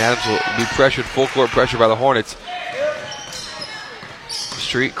Adams will be pressured, full court pressure by the Hornets.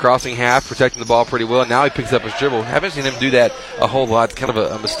 Street crossing half, protecting the ball pretty well. Now he picks up his dribble. Haven't seen him do that a whole lot. It's kind of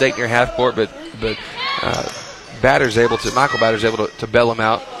a mistake near half court, but Michael Batter's able to bail him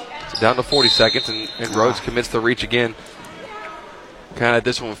out. So down to 40 seconds, and Rhodes commits the reach again. Kind of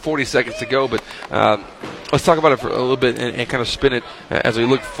this one with 40 seconds to go, but let's talk about it for a little bit and kind of spin it as we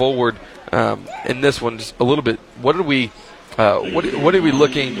look forward in this one just a little bit. What are we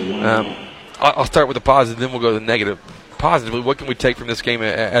looking? I'll start with the positive, then we'll go to the negative. Positively, what can we take from this game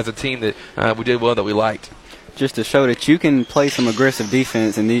as a team that we did well, that we liked? Just to show that you can play some aggressive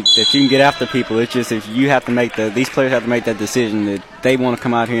defense and that you can get after people. It's just if you have to make these players have to make that decision that they want to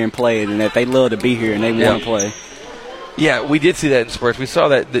come out here and play it, and that they love to be here and they want to play. Yeah, we did see that in spurts. We saw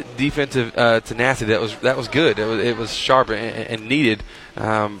that the defensive tenacity that was good. It was sharp and needed.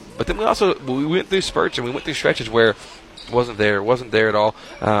 But then we went through spurts and we went through stretches where wasn't there at all.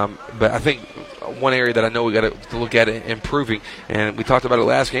 But I think one area that I know we got to look at it improving, and we talked about it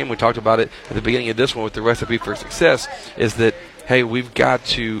last game. We talked about it at the beginning of this one with the recipe for success. Is that hey, we've got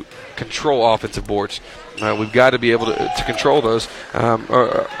to control offensive boards. We've got to be able to control those,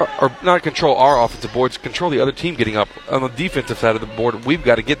 or not control our offensive boards, control the other team getting up. On the defensive side of the board, we've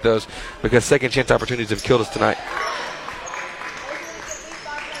got to get those because second chance opportunities have killed us tonight.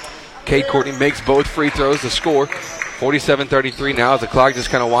 Cade Courtney makes both free throws. The score, 47-33 now as the clock just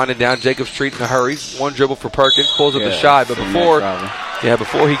kind of winding down. Jacob Street in a hurry. One dribble for Perkins, pulls up the shot, but before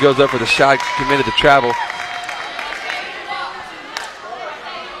he goes up for the shot, committed to travel.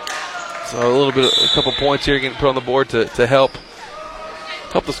 So a couple points here getting put on the board to help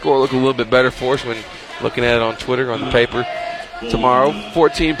the score look a little bit better for us when looking at it on Twitter, on the paper tomorrow.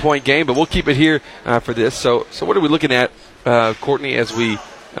 14-point game, but we'll keep it here for this. So what are we looking at, Courtney, as we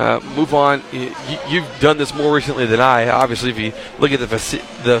move on? You've done this more recently than I. Obviously, if you look at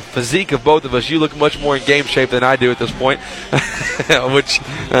the physique of both of us, you look much more in game shape than I do at this point, which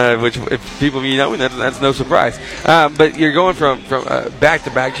if people know, that's no surprise. But you're going from back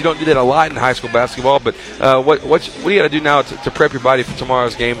to back. You don't do that a lot in high school basketball, but what do you got to do now to prep your body for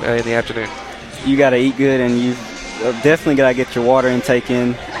tomorrow's game in the afternoon? You got to eat good, and you definitely got to get your water intake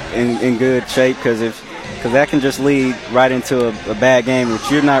in good shape, because that can just lead right into a bad game,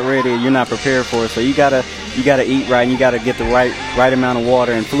 which you're not ready, you're not prepared for. So you gotta eat right, and you gotta get the right amount of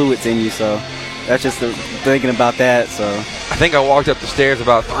water and fluids in you. So that's just thinking about that. So I think I walked up the stairs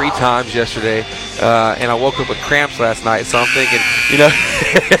about 3 times yesterday, and I woke up with cramps last night. So I'm thinking,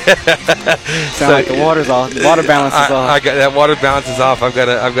 like the water's off. The water balance is off. That water balance is off. I've got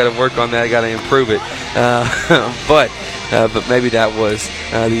to work on that. I got to improve it. But maybe that was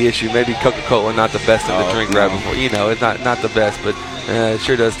the issue. Maybe Coca-Cola not the best thing to drink right before. It's not the best, but it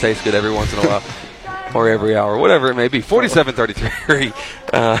sure does taste good every once in a while. Or every hour, whatever it may be. 47-33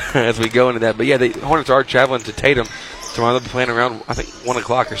 as we go into that. But, yeah, the Hornets are traveling to Tatum. Tomorrow they'll be playing around, I think, 1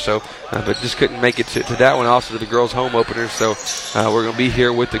 o'clock or so. But just couldn't make it to that one, also to the girls' home opener. So we're going to be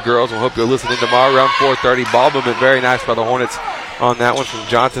here with the girls. We hope you'll listen in tomorrow around 4:30. Ball movement very nice by the Hornets on that one from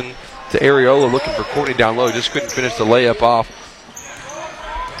Johnson to Areola, looking for Courtney down low. Just couldn't finish the layup off.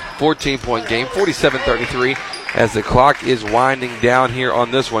 14-point game, 47-33 as the clock is winding down here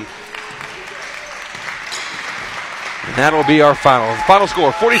on this one. And that'll be our final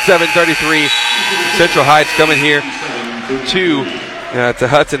score, 47-33. Central Heights coming here to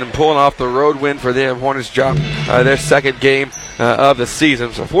Hudson and pulling off the road win for them. Hornets drop their second game of the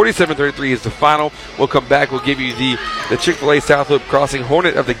season. So 47-33 is the final. We'll come back. We'll give you the Chick-fil-A South Loop Crossing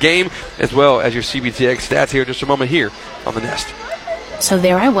Hornet of the game, as well as your CBTX stats here in just a moment here on The Nest. So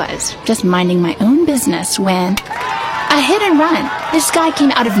there I was, just minding my own business when a hit and run. This guy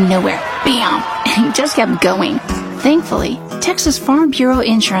came out of nowhere. Bam! And he just kept going. Thankfully, Texas Farm Bureau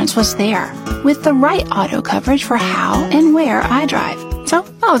Insurance was there with the right auto coverage for how and where I drive. So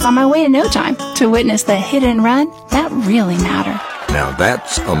I was on my way in no time to witness the hit and run that really mattered. Now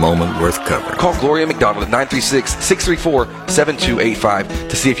that's a moment worth covering. Call Gloria McDonald at 936-634-7285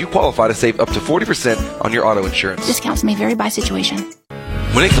 to see if you qualify to save up to 40% on your auto insurance. Discounts may vary by situation.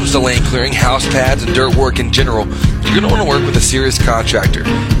 When it comes to land clearing, house pads, and dirt work in general, you're going to want to work with a serious contractor.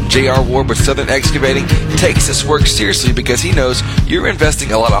 J.R. Ward with Southern Excavating takes this work seriously because he knows you're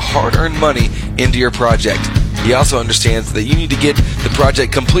investing a lot of hard-earned money into your project. He also understands that you need to get the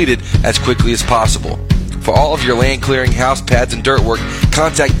project completed as quickly as possible. For all of your land clearing, house pads, and dirt work,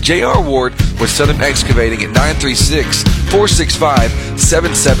 contact J.R. Ward with Southern Excavating at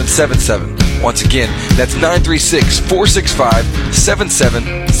 936-465-7777. Once again, that's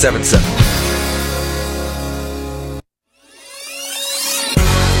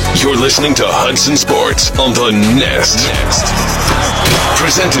 936-465-7777. You're listening to Hudson Sports on the Nest.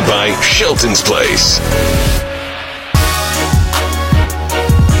 Presented by Shelton's Place.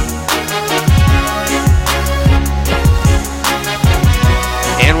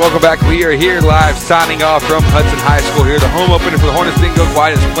 And welcome back. We are here live signing off from Hudson High School here. The home opener for the Hornets didn't go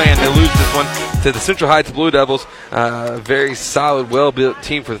quite as planned. They lose this one to the Central Heights Blue Devils. Very solid, well-built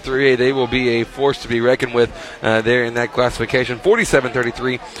team for 3A. They will be a force to be reckoned with there in that classification.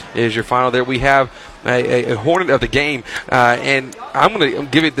 47-33 is your final there. We have a Hornet of the game, and I'm going to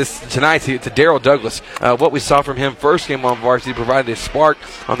give it this tonight to Daryl Douglas. What we saw from him first game on varsity provided a spark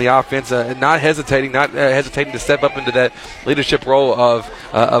on the offense, not hesitating to step up into that leadership role of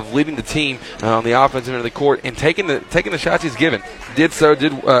leading the team on the offensive end of the court and taking the shots he's given. Did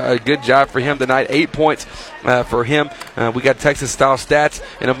a good job for him tonight. 8 points for him. We got Texas-style stats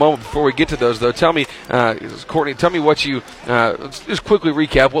in a moment. Before we get to those, though, tell me, Courtney, tell me what you just quickly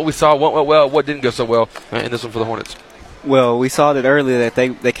recap what we saw, what went well, what didn't go so well in this one for the Hornets. Well, we saw that earlier that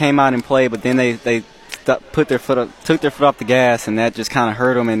they came out and played, but then they took their foot off the gas, and that just kind of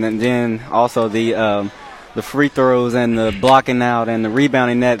hurt them. And then also the free throws and the blocking out and the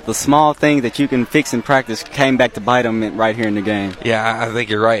rebounding net, the small things that you can fix in practice came back to bite them right here in the game. Yeah, I think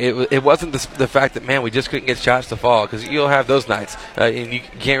you're right. It wasn't the fact that, man, we just couldn't get shots to fall, because you'll have those nights, and you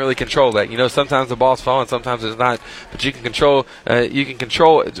can't really control that. You know, sometimes the ball's falling, sometimes it's not, but you can control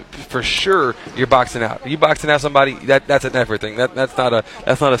for sure. You're boxing out. You boxing out somebody, that's an effort thing. That's not a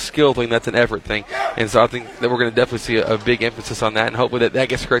skill thing. That's an effort thing. And so I think that we're going to definitely see a big emphasis on that, and hopefully that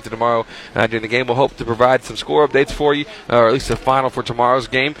gets corrected tomorrow during the game. We'll hope to provide some score updates for you, or at least a final for tomorrow's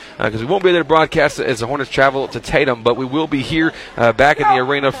game, because we won't be there to broadcast as the Hornets travel to Tatum, but we will be here back in the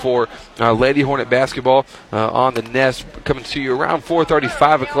arena for Lady Hornet basketball on the Nest, coming to you around 4:30,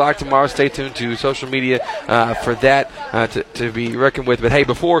 5 o'clock tomorrow. Stay tuned to social media for that to be reckoned with. But hey,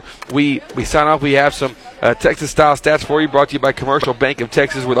 before we sign off, we have some Texas-style stats for you, brought to you by Commercial Bank of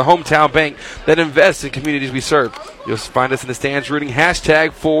Texas. We're the hometown bank that invests in communities we serve. You'll find us in the stands rooting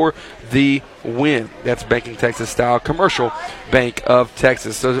hashtag for the win. That's Banking Texas style, Commercial Bank of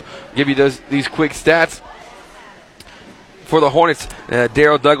Texas. So give you these quick stats. For the Hornets,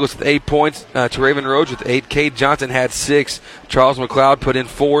 Daryl Douglas with 8 points, Teraven Rhodes with 8, Cade Johnson had 6, Charles McLeod put in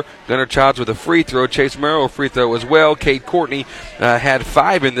 4, Gunnar Childs with a free throw, Chase Merrill a free throw as well, Cade Courtney had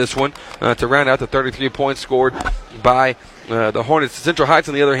 5 in this one to round out the 33 points scored by the Hornets. Central Heights,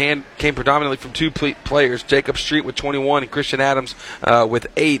 on the other hand, came predominantly from 2 players, Jacob Street with 21 and Christian Adams with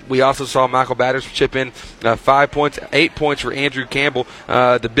 8. We also saw Michael Batters chip in 5 points, 8 points for Andrew Campbell.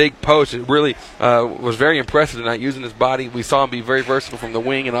 The big post, it really was very impressive tonight, using his body. We saw him be very versatile from the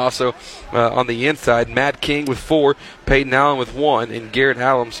wing and also on the inside. Matt King with 4, Peyton Allen with 1, and Garrett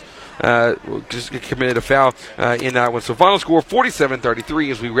Allums just committed a foul in that one. So final score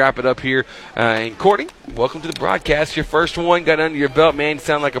 47-33 as we wrap it up here. And Courtney, welcome to the broadcast. Your first one got under your belt, man. You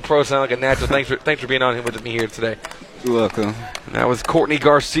sound like a pro, sound like a natural. Thanks for being on here with me here today. You're welcome. And that was Courtney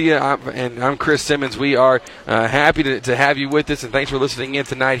Garcia, and I'm Chris Simmons. We are happy to have you with us, and thanks for listening in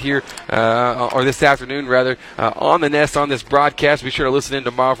tonight here, or this afternoon rather, on the Nest on this broadcast. Be sure to listen in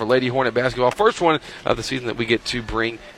tomorrow for Lady Hornet basketball, first one of the season that we get to bring